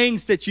other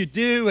things that you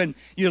do and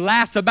you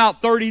last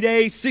about 30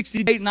 days,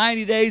 60 days,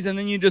 90 days, and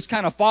then you just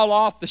kind of fall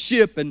off the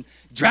ship and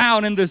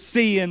drown in the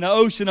sea and the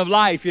ocean of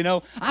life, you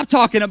know. I'm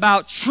talking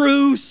about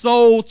true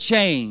soul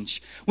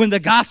change. When the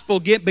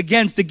gospel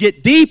begins to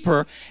get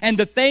deeper and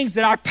the things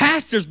that our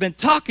pastor's been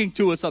talking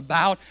to us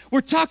about, we're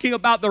talking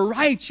about the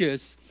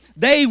righteous.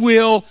 They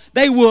will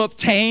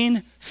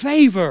obtain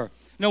favor.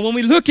 Now, when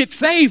we look at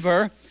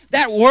favor,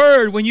 that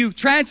word, when you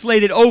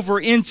translate it over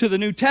into the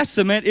New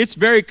Testament, it's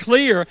very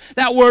clear.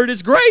 That word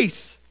is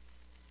grace.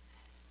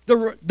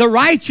 The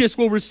righteous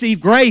will receive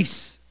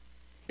grace.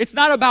 It's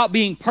not about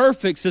being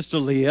perfect, Sister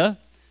Leah.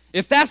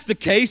 If that's the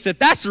case, if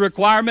that's the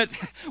requirement,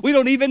 we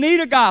don't even need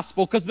a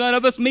gospel because none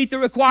of us meet the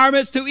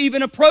requirements to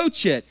even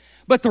approach it.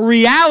 But the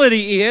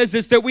reality is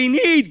that we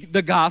need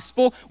the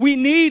gospel. We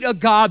need a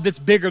God that's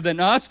bigger than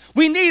us.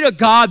 We need a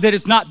God that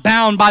is not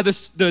bound by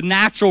the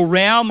natural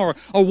realm or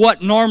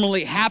what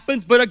normally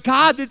happens, but a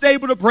God that's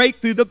able to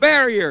break through the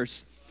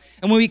barriers.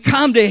 And when we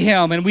come to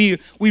Him and we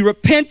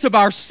repent of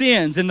our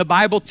sins, and the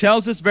Bible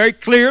tells us very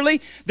clearly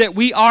that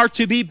we are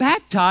to be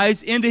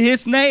baptized into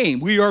His name.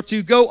 We are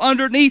to go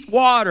underneath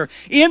water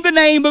in the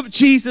name of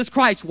Jesus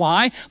Christ.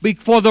 Why?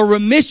 For the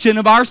remission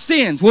of our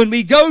sins. When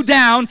we go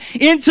down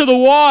into the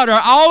water,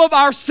 all of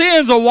our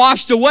sins are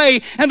washed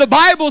away, and the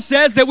Bible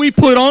says that we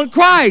put on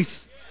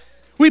Christ.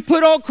 We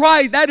put on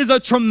Christ. That is a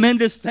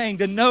tremendous thing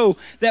to know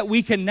that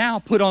we can now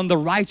put on the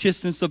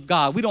righteousness of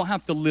God. We don't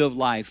have to live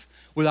life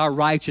with our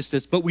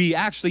righteousness, but we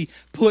actually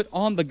put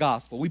on the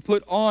gospel. We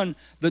put on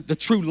the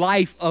true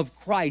life of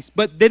Christ.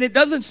 But then it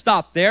doesn't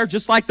stop there,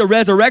 just like the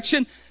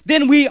resurrection.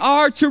 Then we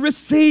are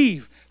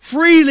to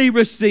freely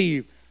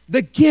receive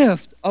the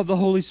gift of the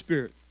Holy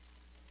Spirit.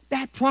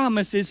 that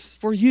promise is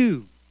for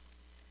you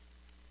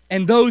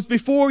and those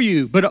before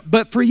you,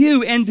 but for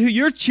you and to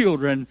your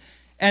children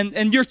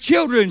and your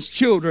children's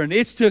children.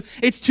 It's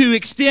to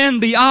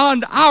extend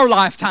beyond our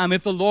lifetime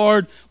if the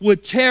Lord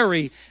would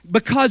tarry,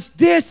 because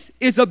this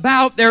is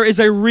about, there is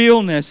a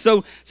realness.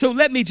 So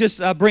let me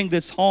just bring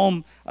this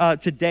home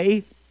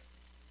today.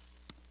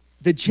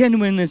 The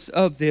genuineness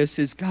of this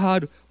is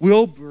God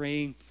will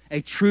bring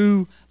a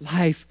true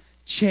life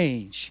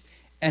change.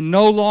 And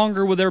no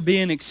longer will there be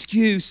an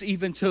excuse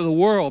even to the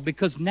world,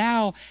 because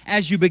now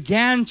as you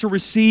began to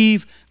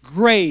receive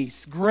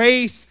grace,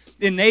 grace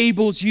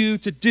enables you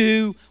to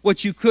do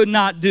what you could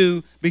not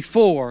do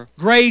before.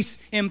 Grace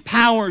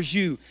empowers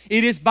you.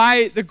 It is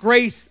by the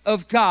grace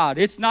of God.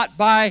 It's not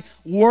by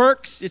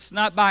works. It's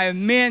not by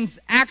men's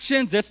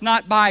actions. It's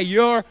not by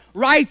your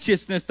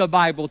righteousness, the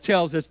Bible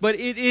tells us. But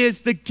it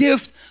is the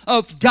gift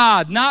of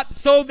God, not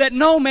so that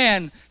no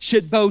man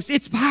should boast.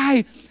 It's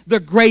by the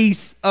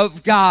grace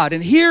of God.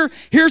 And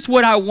here's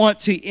what I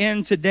want to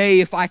end today,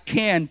 if I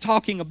can,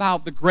 talking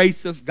about the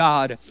grace of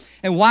God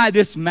and why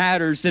this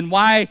matters, and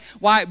why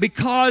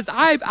because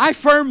I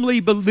firmly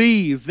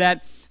believe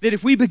that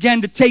if we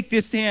begin to take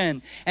this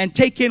in and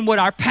take in what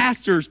our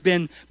pastor's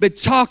been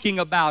talking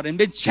about and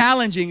been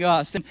challenging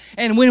us,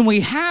 and when we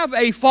have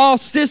a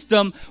false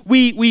system,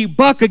 we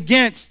buck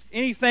against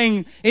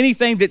anything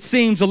that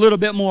seems a little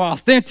bit more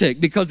authentic,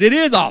 because it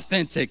is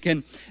authentic.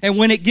 And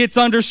when it gets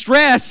under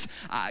stress,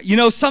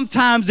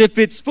 sometimes if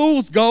it's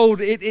fool's gold,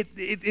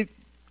 it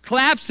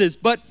collapses.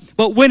 But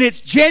when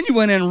it's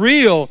genuine and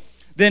real,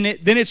 then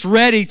it's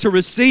ready to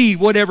receive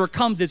whatever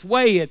comes its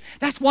way. And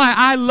that's why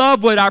I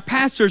love what our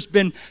pastor's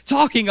been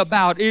talking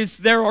about, is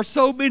there are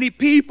so many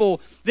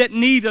people that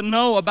need to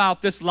know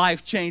about this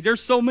life change.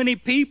 There's so many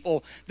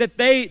people that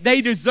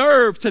they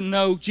deserve to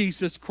know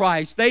Jesus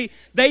Christ. They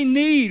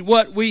need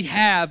what we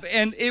have,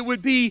 and it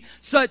would be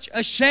such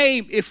a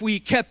shame if we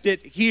kept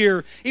it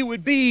here. It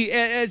would be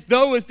as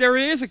though there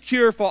is a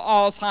cure for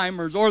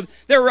Alzheimer's, or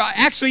there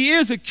actually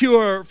is a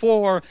cure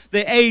for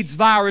the AIDS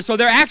virus, or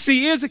there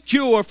actually is a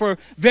cure for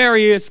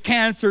various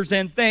cancers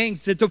and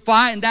things, to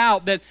find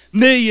out that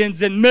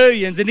millions and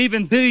millions and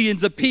even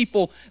billions of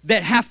people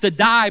that have to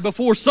die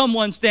before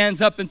someone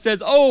stands up and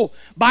says, oh,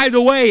 by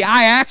the way,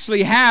 I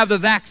actually have the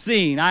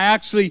vaccine. I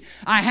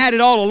had it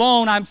all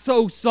along. I'm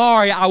so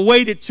sorry. I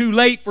waited too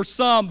late for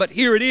some, but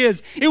here it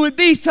is. It would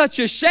be such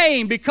a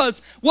shame,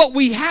 because what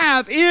we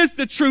have is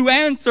the true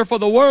answer for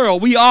the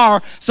world. We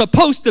are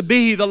supposed to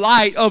be the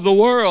light of the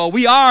world.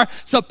 We are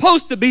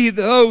supposed to be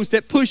those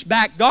that push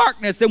back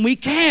darkness, and we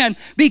can,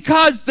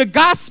 because the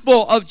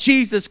gospel of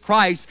Jesus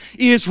Christ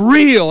is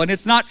real and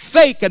it's not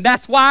fake. And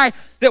that's why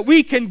that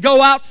we can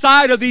go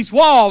outside of these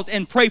walls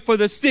and pray for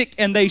the sick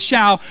and they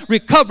shall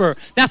recover.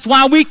 That's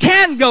why we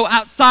can go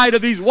outside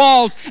of these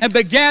walls and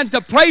begin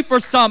to pray for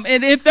some.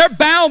 And if they're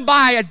bound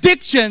by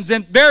addictions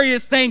and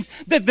various things,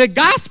 that the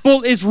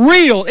gospel is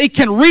real. It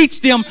can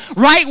reach them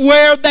right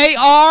where they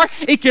are.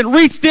 It can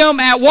reach them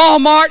at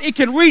Walmart. It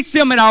can reach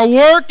them in our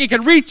work. It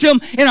can reach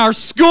them in our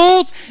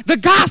schools. The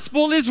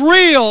gospel is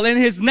real, and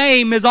His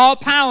name is all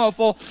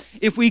powerful.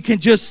 If we can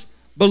just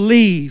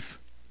believe,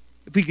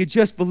 if we could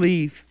just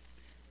believe.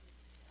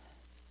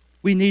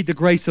 We need the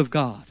grace of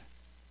God,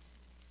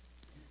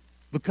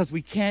 because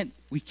we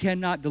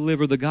cannot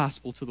deliver the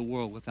gospel to the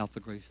world without the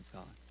grace of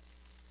God.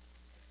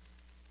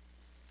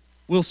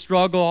 We'll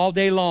struggle all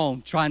day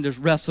long trying to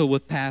wrestle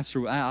with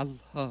pastor. I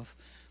love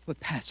what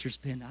pastor's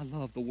been. I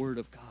love the Word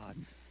of God.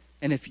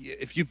 And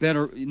if you've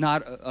been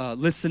not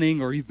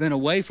listening, or you've been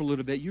away for a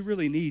little bit, you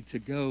really need to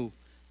go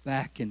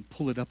back and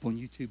pull it up on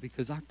YouTube,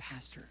 because our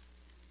pastor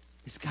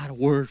has got a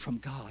word from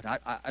God.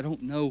 I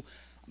don't know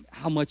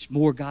how much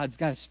more God's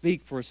got to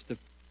speak for us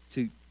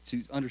to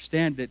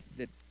understand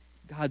that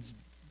God's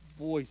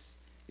voice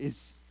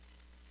is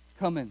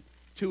coming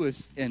to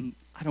us, and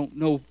I don't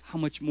know how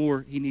much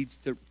more He needs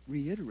to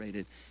reiterate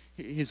it,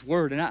 His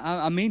word. And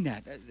I mean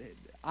that.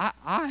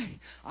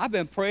 I've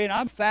been praying,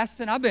 I'm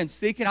fasting, I've been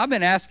seeking, I've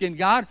been asking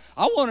God.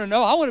 I want to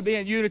know, I want to be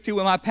in unity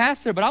with my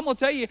pastor, but I'm going to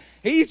tell you,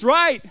 he's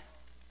right.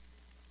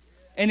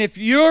 And if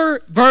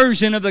your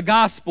version of the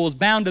gospel is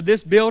bound to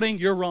this building,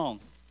 you're wrong.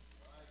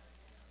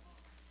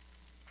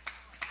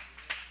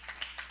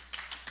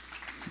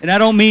 And I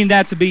don't mean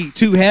that to be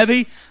too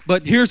heavy,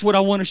 but here's what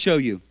I want to show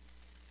you.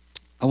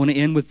 I want to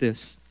end with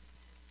this.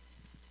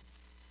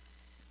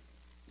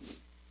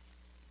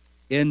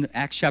 In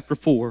Acts chapter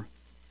 4,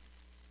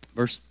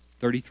 verse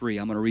 33,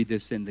 I'm going to read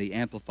this in the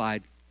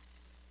Amplified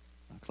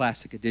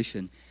Classic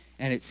Edition.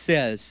 And it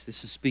says,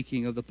 this is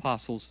speaking of the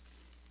apostles,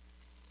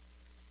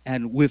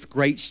 and with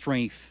great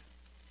strength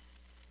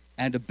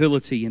and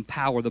ability and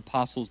power, the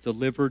apostles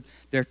delivered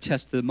their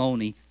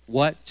testimony,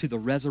 what? To the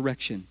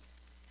resurrection.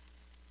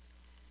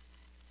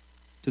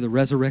 To the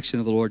resurrection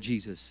of the Lord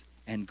Jesus.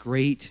 And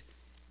great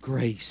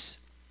grace,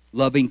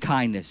 loving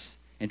kindness,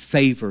 and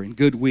favor and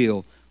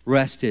goodwill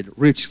rested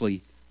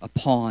richly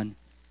upon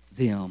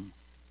them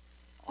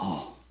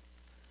all.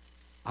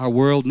 Our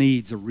world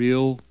needs a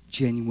real,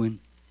 genuine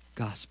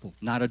gospel.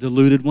 Not a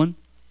diluted one.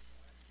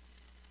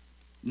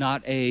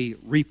 not a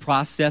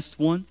reprocessed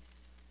one,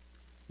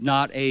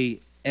 not a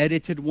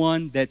edited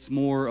one that's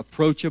more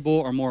approachable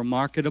or more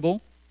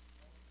marketable.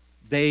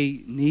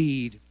 They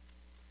need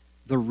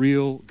the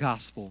real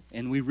gospel,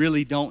 and we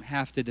really don't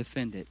have to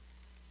defend it.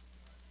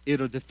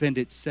 It'll defend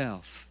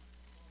itself.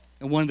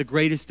 And one of the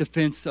greatest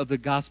defense of the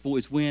gospel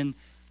is when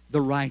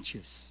the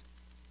righteous,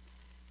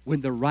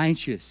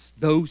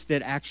 those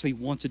that actually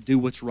want to do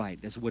what's right,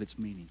 that's what it's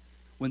meaning.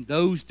 When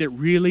those that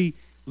really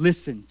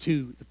listen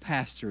to the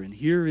pastor and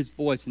hear his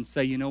voice and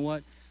say, you know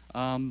what,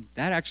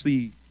 that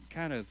actually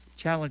kind of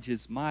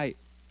challenges my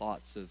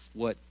thoughts of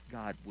what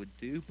God would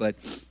do, but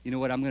you know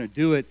what, I'm going to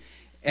do it.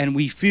 And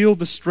we feel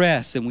the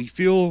stress and we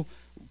feel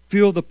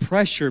the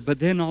pressure, but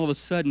then all of a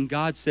sudden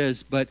God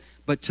says, but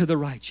to the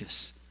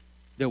righteous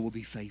there will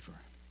be favor.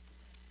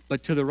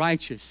 But to the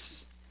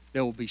righteous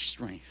there will be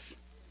strength.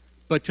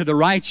 But to the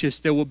righteous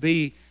there will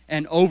be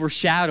an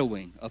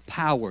overshadowing of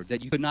power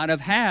that you could not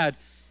have had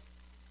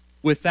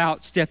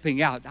without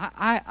stepping out.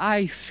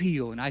 I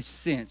feel and I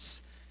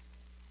sense,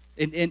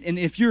 and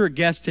if you're a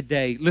guest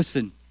today,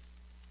 listen,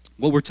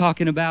 what we're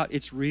talking about,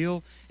 it's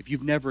real. If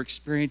you've never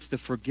experienced the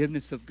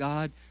forgiveness of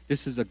God,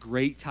 this is a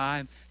great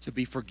time to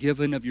be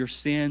forgiven of your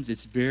sins.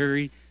 It's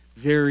very,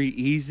 very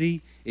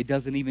easy. It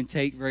doesn't even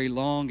take very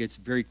long. It's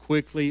very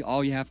quickly.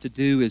 All you have to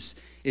do is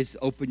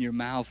open your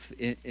mouth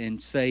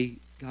and say,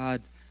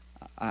 God,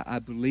 I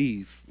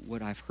believe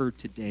what I've heard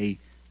today,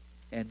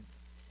 and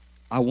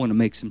I want to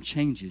make some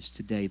changes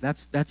today.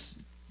 That's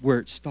where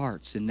it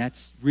starts, and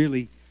that's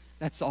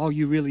all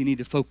you really need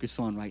to focus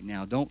on right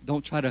now.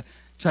 Don't try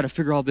to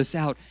figure all this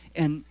out.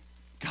 And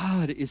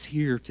God is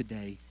here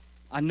today.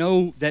 I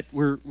know that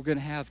we're going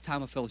to have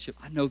time of fellowship.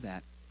 I know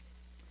that.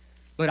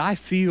 But I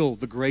feel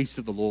the grace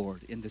of the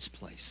Lord in this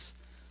place.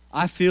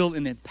 I feel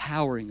an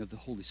empowering of the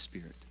Holy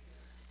Spirit.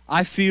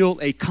 I feel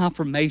a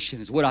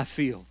confirmation is what I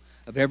feel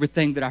of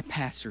everything that our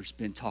pastor's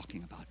been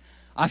talking about.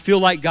 I feel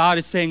like God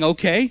is saying,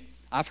 okay,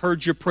 I've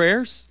heard your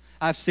prayers.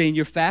 I've seen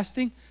your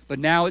fasting. But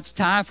now it's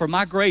time for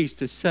my grace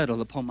to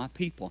settle upon my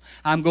people.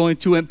 I'm going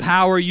to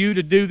empower you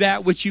to do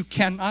that which you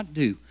cannot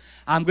do.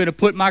 I'm going to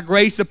put my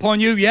grace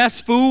upon you.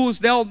 Yes, fools,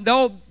 they'll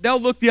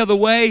look the other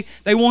way.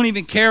 They won't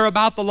even care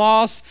about the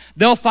loss.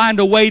 They'll find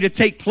a way to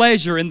take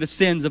pleasure in the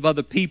sins of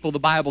other people, the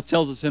Bible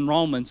tells us in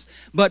Romans.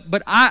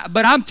 But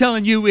I'm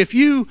telling you, if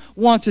you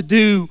want to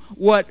do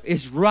what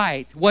is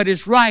right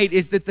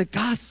is that the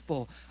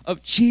gospel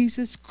of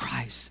Jesus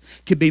Christ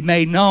can be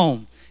made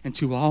known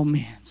unto all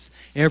men.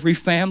 Every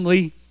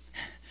family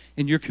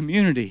in your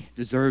community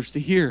deserves to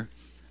hear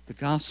the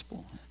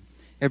gospel.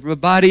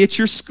 Everybody at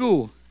your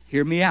school,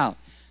 hear me out,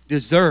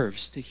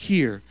 deserves to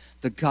hear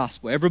the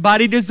gospel.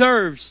 Everybody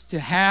deserves to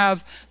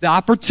have the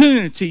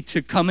opportunity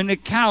to come and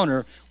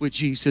encounter with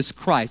Jesus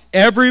Christ.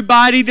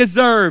 Everybody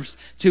deserves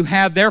to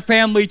have their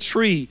family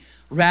tree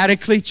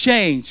radically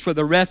changed for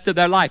the rest of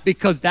their life,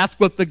 because that's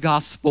what the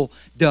gospel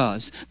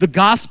does. The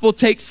gospel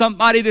takes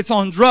somebody that's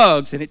on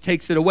drugs and it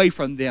takes it away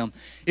from them.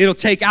 It'll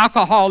take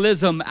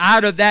alcoholism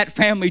out of that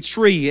family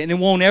tree and it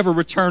won't ever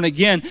return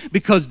again,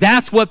 because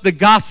that's what the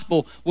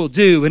gospel will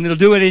do. And it'll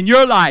do it in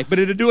your life, but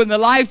it'll do it in the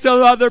lives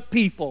of other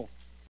people.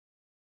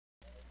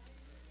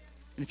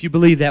 And if you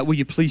believe that, will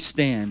you please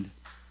stand?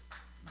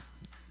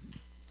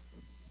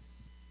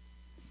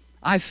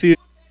 I feel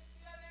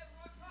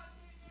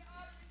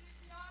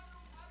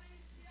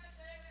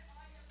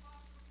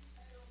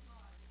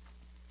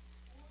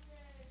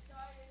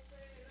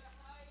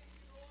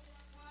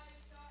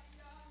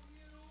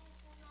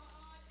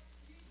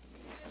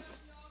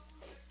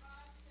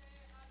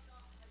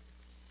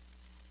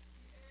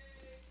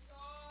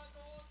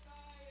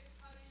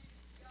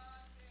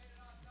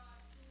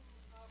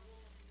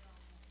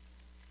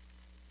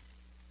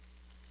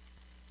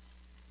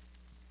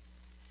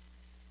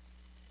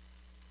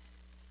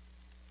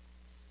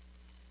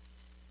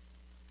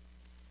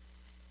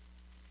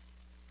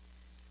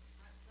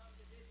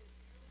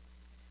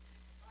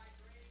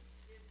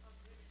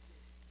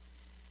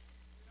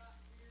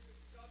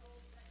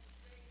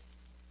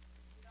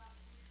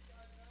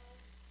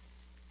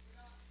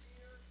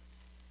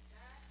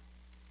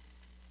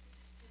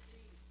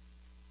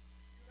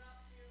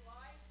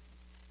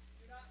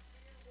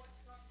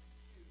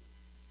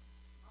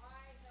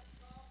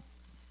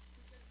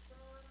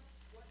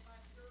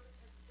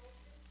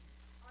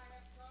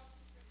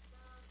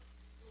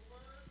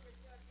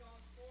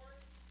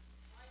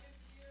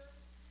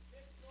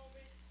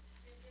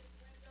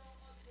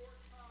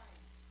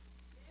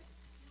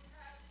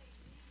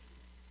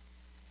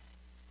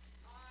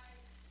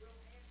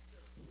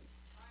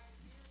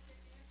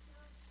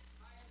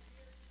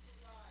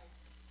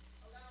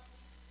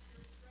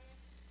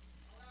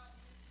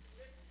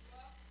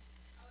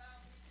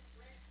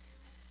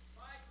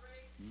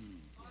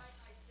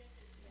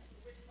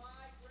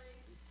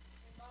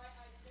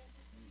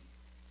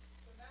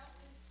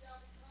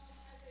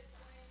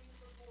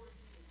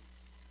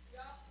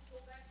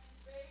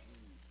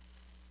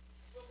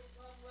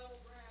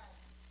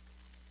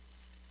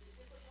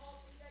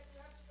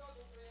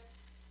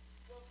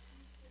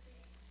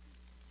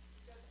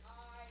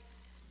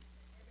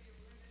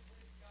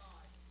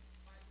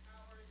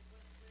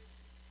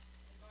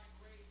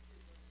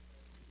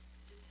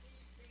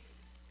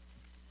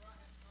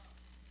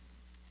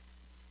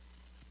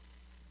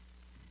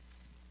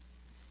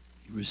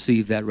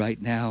receive that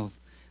right now,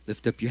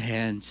 lift up your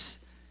hands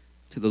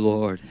to the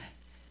Lord.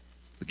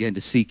 Begin to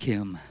seek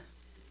Him.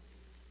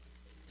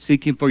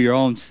 Seek Him for your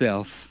own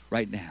self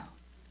right now.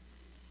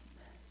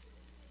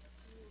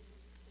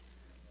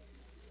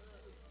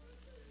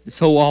 This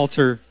whole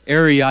altar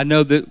area, I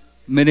know that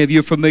many of you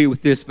are familiar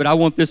with this, but I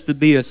want this to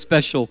be a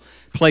special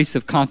place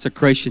of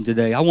consecration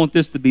today. I want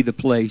this to be the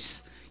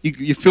place.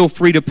 You feel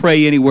free to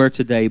pray anywhere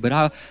today,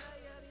 but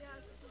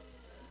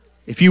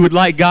if you would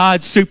like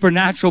God's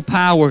supernatural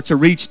power to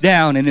reach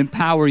down and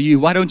empower you,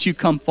 why don't you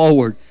come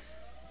forward?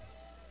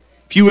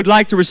 If you would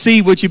like to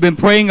receive what you've been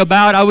praying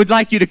about, I would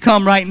like you to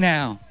come right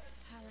now.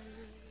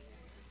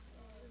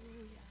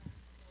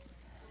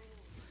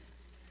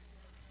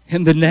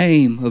 In the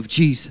name of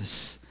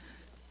Jesus.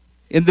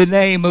 In the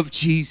name of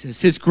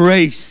Jesus. His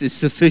grace is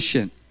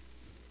sufficient.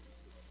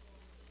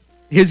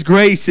 His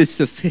grace is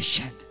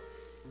sufficient.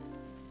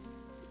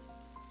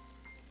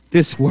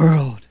 This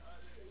world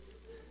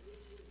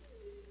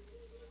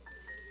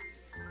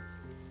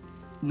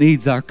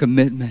needs our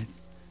commitment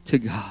to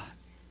God.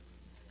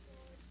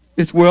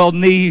 This world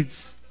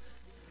needs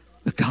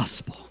the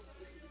gospel.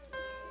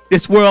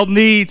 This world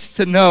needs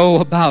to know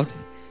about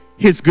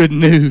His good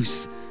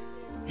news.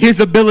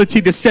 His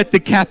ability to set the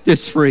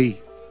captives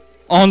free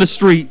on the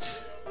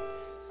streets.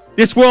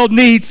 This world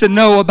needs to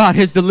know about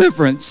His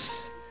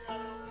deliverance.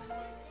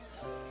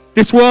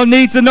 This world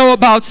needs to know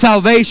about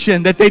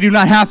salvation, that they do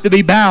not have to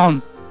be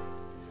bound.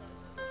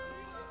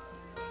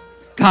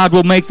 God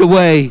will make the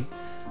way.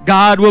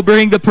 God will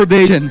bring the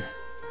provision.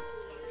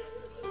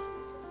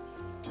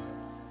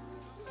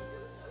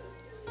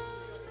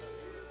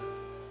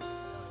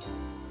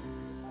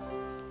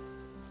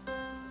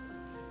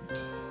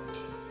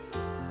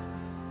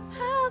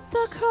 At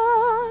the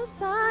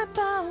cross I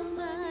bow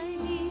my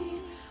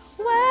knee,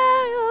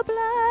 where your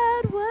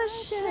blood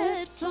was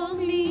shed for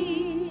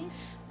me.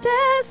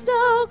 There's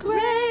no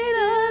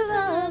greater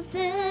love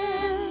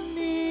than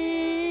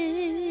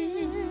this.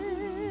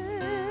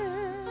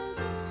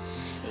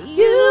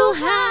 You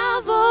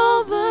have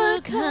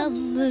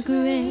overcome the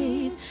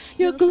grave.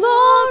 Your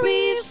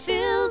glory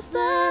fills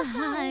the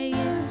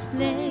highest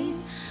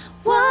place.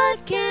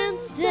 What can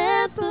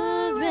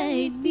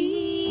separate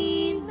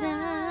me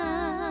now?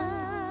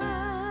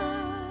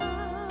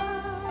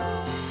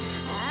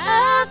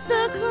 At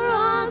the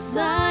cross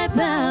I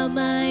bow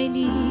my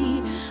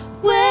knee,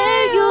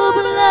 where your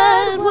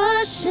blood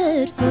was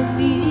shed for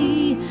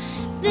me.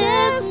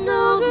 There's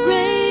no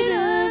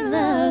greater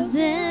love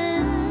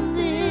than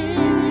this.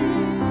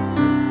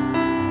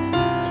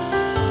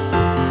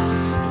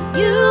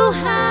 You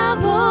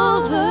have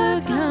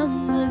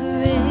overcome the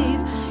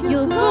grave.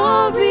 Your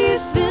glory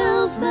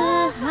fills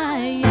the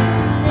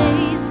highest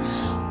place.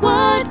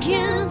 What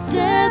can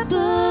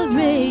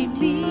separate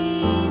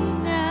me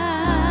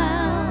now?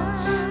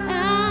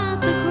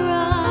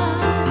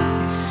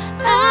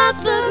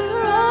 At the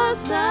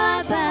cross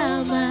I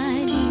bow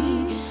my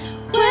knee,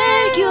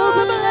 where your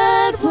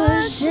blood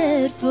was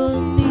shed for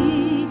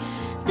me.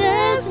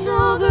 There's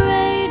no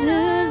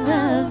greater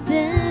love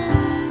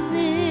than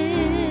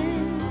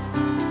this.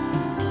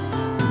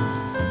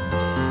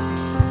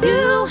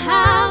 You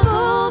have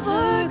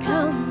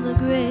overcome the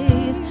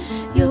grave.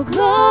 Your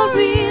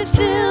glory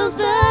fills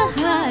the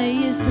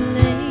highest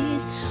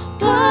place.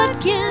 What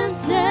can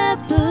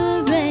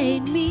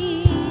separate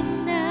me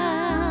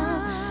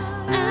now?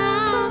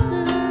 At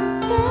the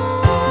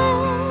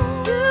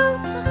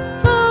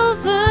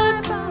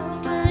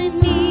overcome my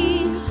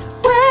knee,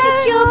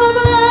 where your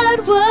blood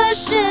was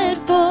shed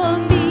for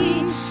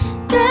me.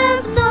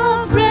 There's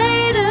no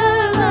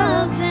greater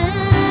love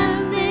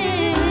than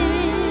this.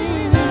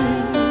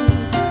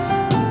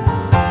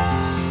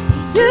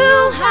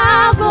 You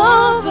have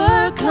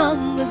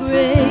overcome the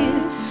grave.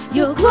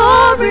 Your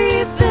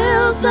glory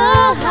fills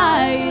the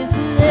highest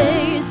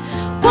place.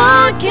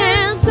 What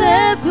can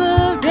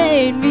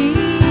separate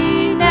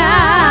me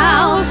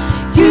now?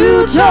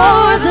 You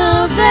tore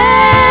the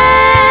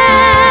veil.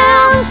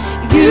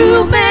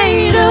 You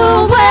made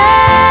a way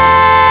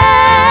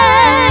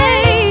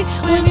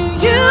when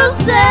you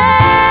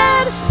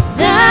said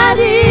that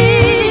it